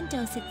of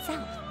Mementos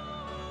itself.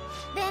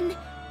 Then,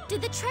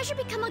 did the treasure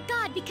become a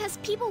god because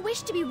people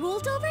wish to be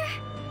ruled over?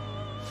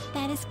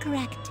 That is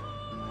correct.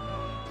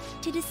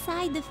 To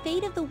decide the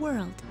fate of the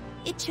world,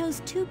 it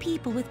chose two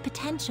people with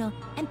potential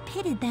and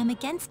pitted them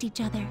against each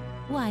other.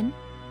 One,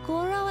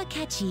 Goro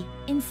Akechi,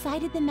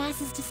 incited the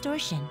masses'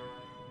 distortion.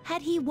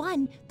 Had he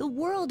won, the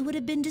world would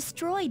have been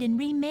destroyed and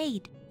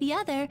remade. The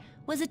other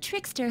was a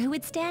trickster who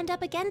would stand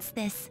up against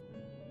this.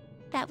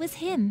 That was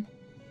him.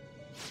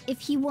 If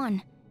he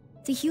won,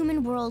 the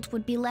human world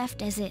would be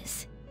left as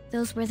is.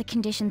 Those were the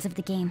conditions of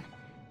the game.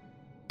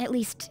 At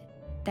least,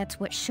 that's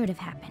what should have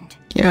happened.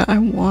 Yeah, I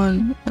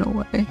won, in a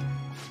way.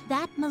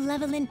 That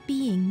malevolent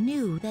being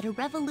knew that a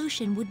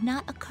revolution would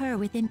not occur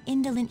within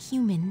indolent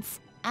humans.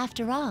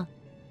 After all,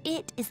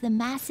 it is the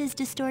masses'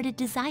 distorted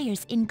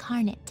desires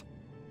incarnate.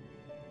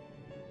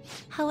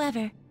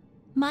 However,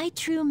 my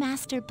true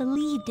master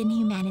believed in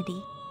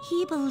humanity.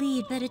 He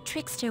believed that a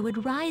trickster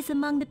would rise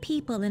among the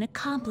people and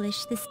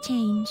accomplish this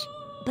change.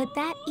 But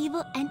that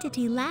evil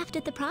entity laughed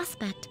at the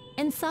prospect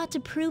and sought to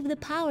prove the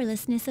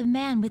powerlessness of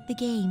man with the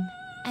game.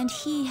 And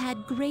he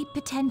had great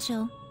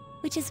potential,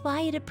 which is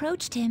why it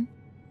approached him.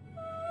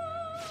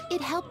 It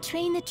helped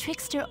train the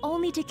trickster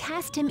only to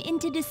cast him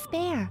into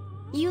despair,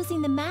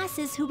 using the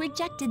masses who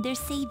rejected their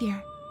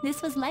savior.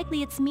 This was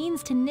likely its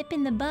means to nip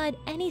in the bud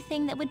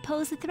anything that would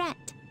pose a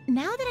threat.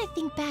 Now that I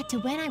think back to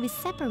when I was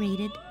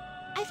separated,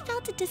 I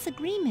felt a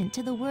disagreement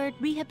to the word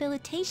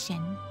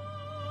rehabilitation.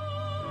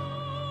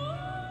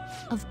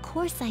 Of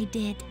course I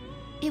did.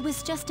 It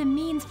was just a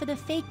means for the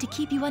fake to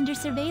keep you under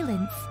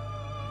surveillance.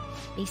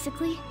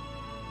 Basically,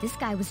 this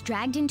guy was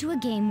dragged into a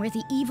game where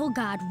the evil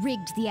god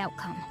rigged the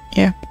outcome.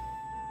 Yeah.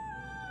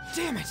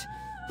 Damn it!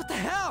 What the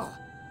hell?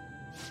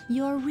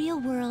 Your real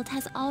world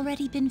has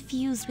already been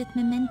fused with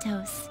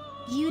mementos.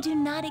 You do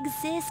not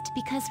exist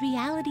because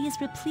reality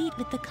is replete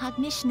with the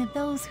cognition of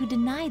those who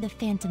deny the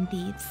Phantom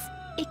Thieves.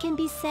 It can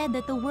be said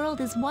that the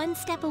world is one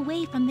step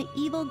away from the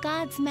evil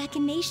god's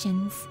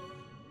machinations.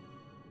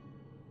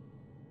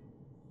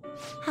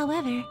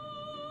 However,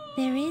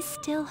 there is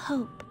still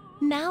hope.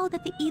 Now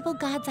that the evil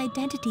god's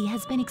identity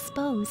has been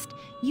exposed,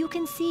 you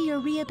can see your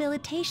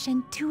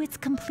rehabilitation to its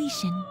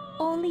completion.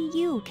 Only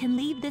you can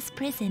leave this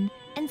prison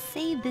and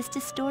save this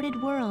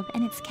distorted world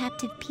and its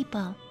captive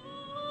people.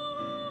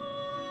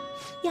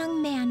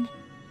 Young man,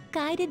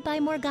 guided by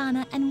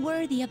Morgana and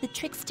worthy of the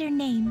trickster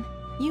name,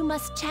 you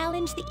must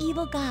challenge the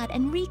evil god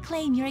and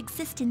reclaim your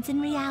existence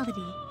in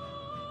reality.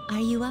 Are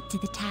you up to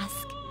the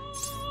task?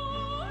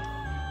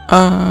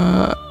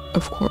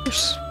 Of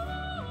course.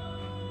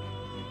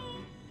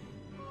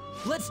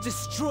 Let's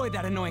destroy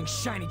that annoying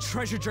shiny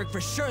treasure jerk for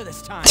sure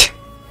this time.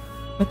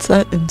 What's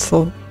that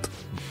insult?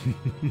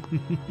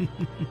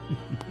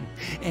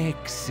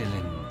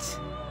 Excellent.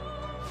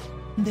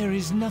 There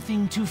is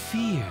nothing to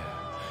fear.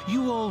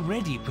 You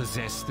already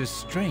possess the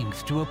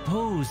strength to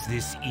oppose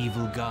this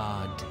evil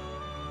god.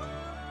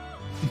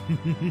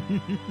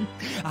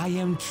 I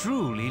am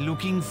truly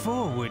looking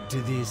forward to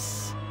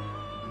this.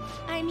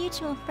 Our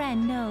mutual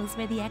friend knows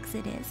where the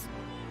exit is.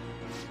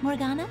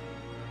 Morgana,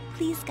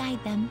 please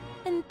guide them,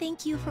 and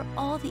thank you for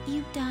all that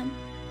you've done.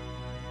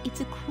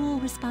 It's a cruel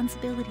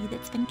responsibility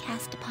that's been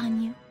cast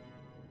upon you.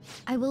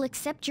 I will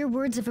accept your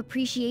words of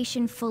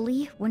appreciation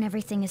fully when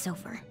everything is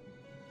over.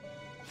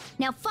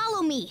 Now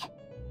follow me!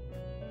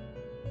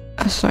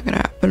 That's not gonna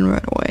happen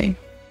right away.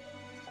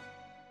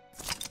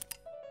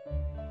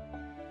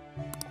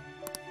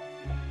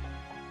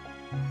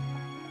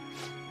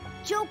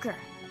 Joker!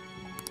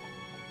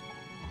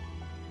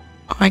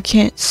 I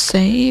can't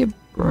save,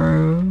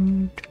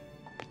 bro.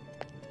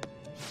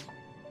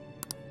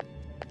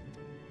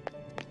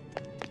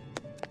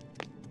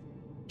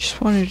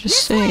 Just wanted to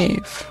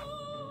save.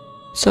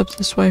 It's up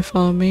this way,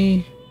 follow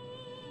me.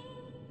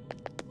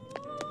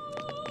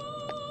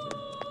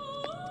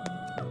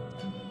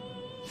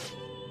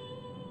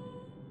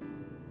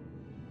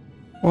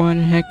 One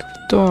heck of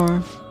a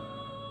door.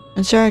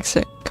 It's our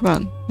exit. Come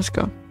on, let's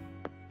go.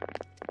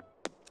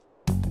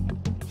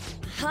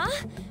 Huh?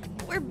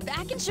 We're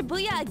back in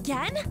Shibuya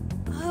again?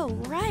 Oh,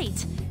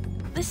 right.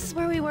 This is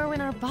where we were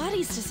when our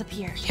bodies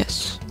disappeared.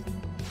 Yes.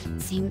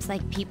 Seems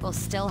like people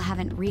still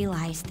haven't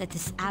realized that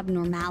this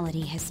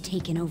abnormality has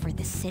taken over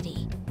the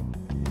city.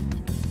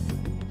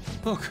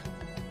 Look,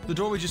 the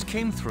door we just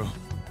came through.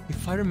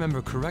 If I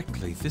remember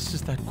correctly, this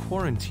is that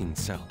quarantine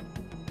cell.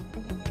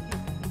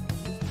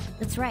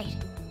 That's right.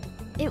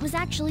 It was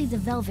actually the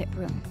Velvet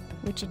Room,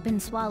 which had been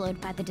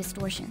swallowed by the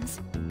distortions.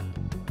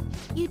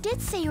 You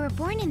did say you were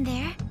born in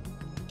there.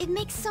 It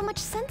makes so much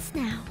sense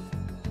now.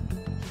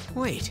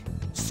 Wait,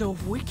 so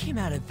if we came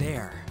out of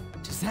there,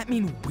 does that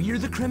mean we're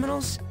the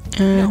criminals?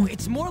 No,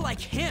 it's more like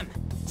him,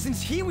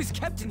 since he was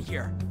kept in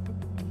here.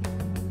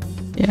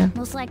 Yeah.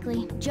 Most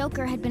likely,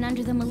 Joker had been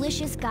under the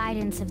malicious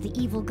guidance of the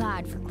evil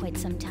god for quite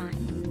some time.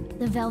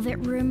 The Velvet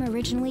Room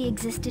originally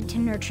existed to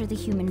nurture the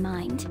human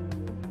mind.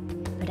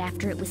 But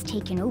after it was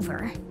taken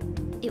over,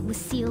 it was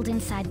sealed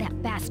inside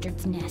that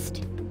bastard's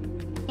nest.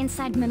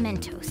 Inside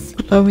mementos.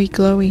 Glowy,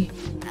 glowy.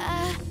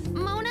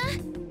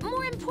 Mona,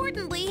 more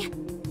importantly,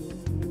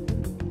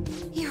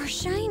 you're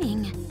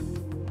shining.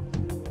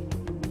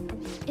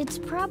 It's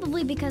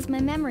probably because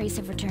my memories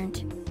have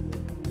returned.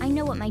 I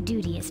know what my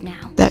duty is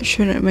now. That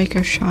shouldn't make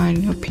us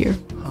shine up here.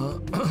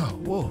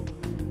 Whoa.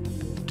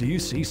 Do you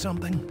see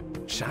something?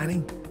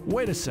 Shining?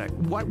 Wait a sec.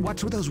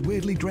 What's with those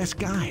weirdly dressed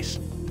guys?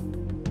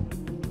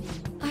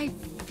 I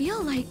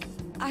feel like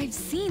I've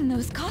seen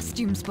those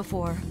costumes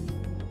before.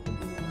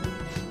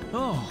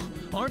 Oh,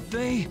 aren't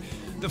they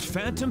the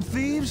Phantom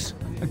Thieves?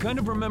 I kind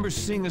of remember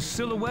seeing a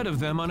silhouette of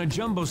them on a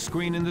jumbo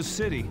screen in the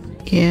city.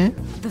 Yeah.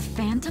 The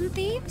Phantom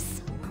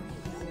Thieves?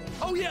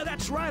 Oh, Oh yeah,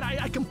 that's right.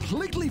 I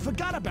completely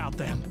forgot about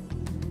them.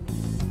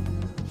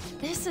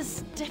 This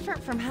is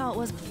different from how it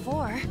was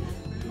before.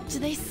 Do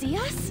they see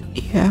us?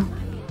 Yeah.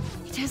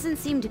 It doesn't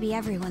seem to be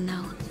everyone,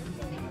 though.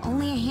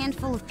 Only a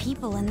handful of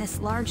people in this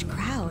large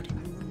crowd.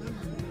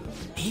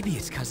 Maybe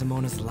it's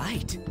Kazumona's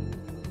light.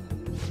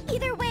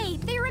 Either way,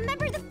 they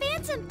remember the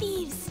Phantom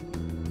Thieves!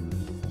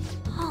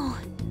 Oh,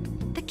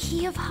 the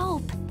Key of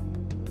Hope.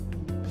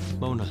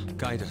 Mona,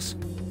 guide us.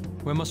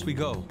 Where must we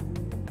go?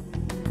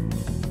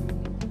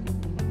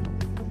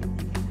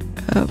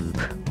 Up.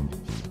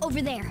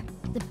 Over there.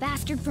 The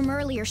bastard from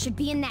earlier should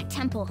be in that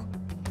temple.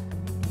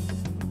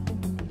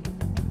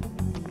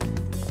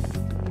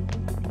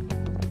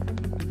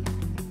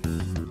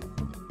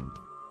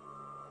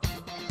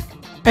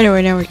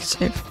 Anyway, now we can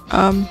save.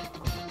 I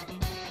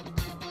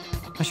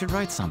should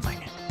write something.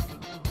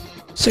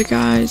 So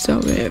guys,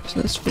 that'll be it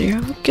for this video.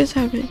 I hope you guys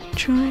have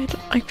enjoyed.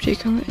 Like, video,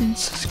 comment, and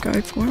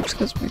subscribe for more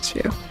because next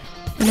video.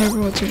 And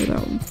everyone's over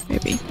that one.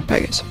 Maybe. Bye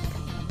guys.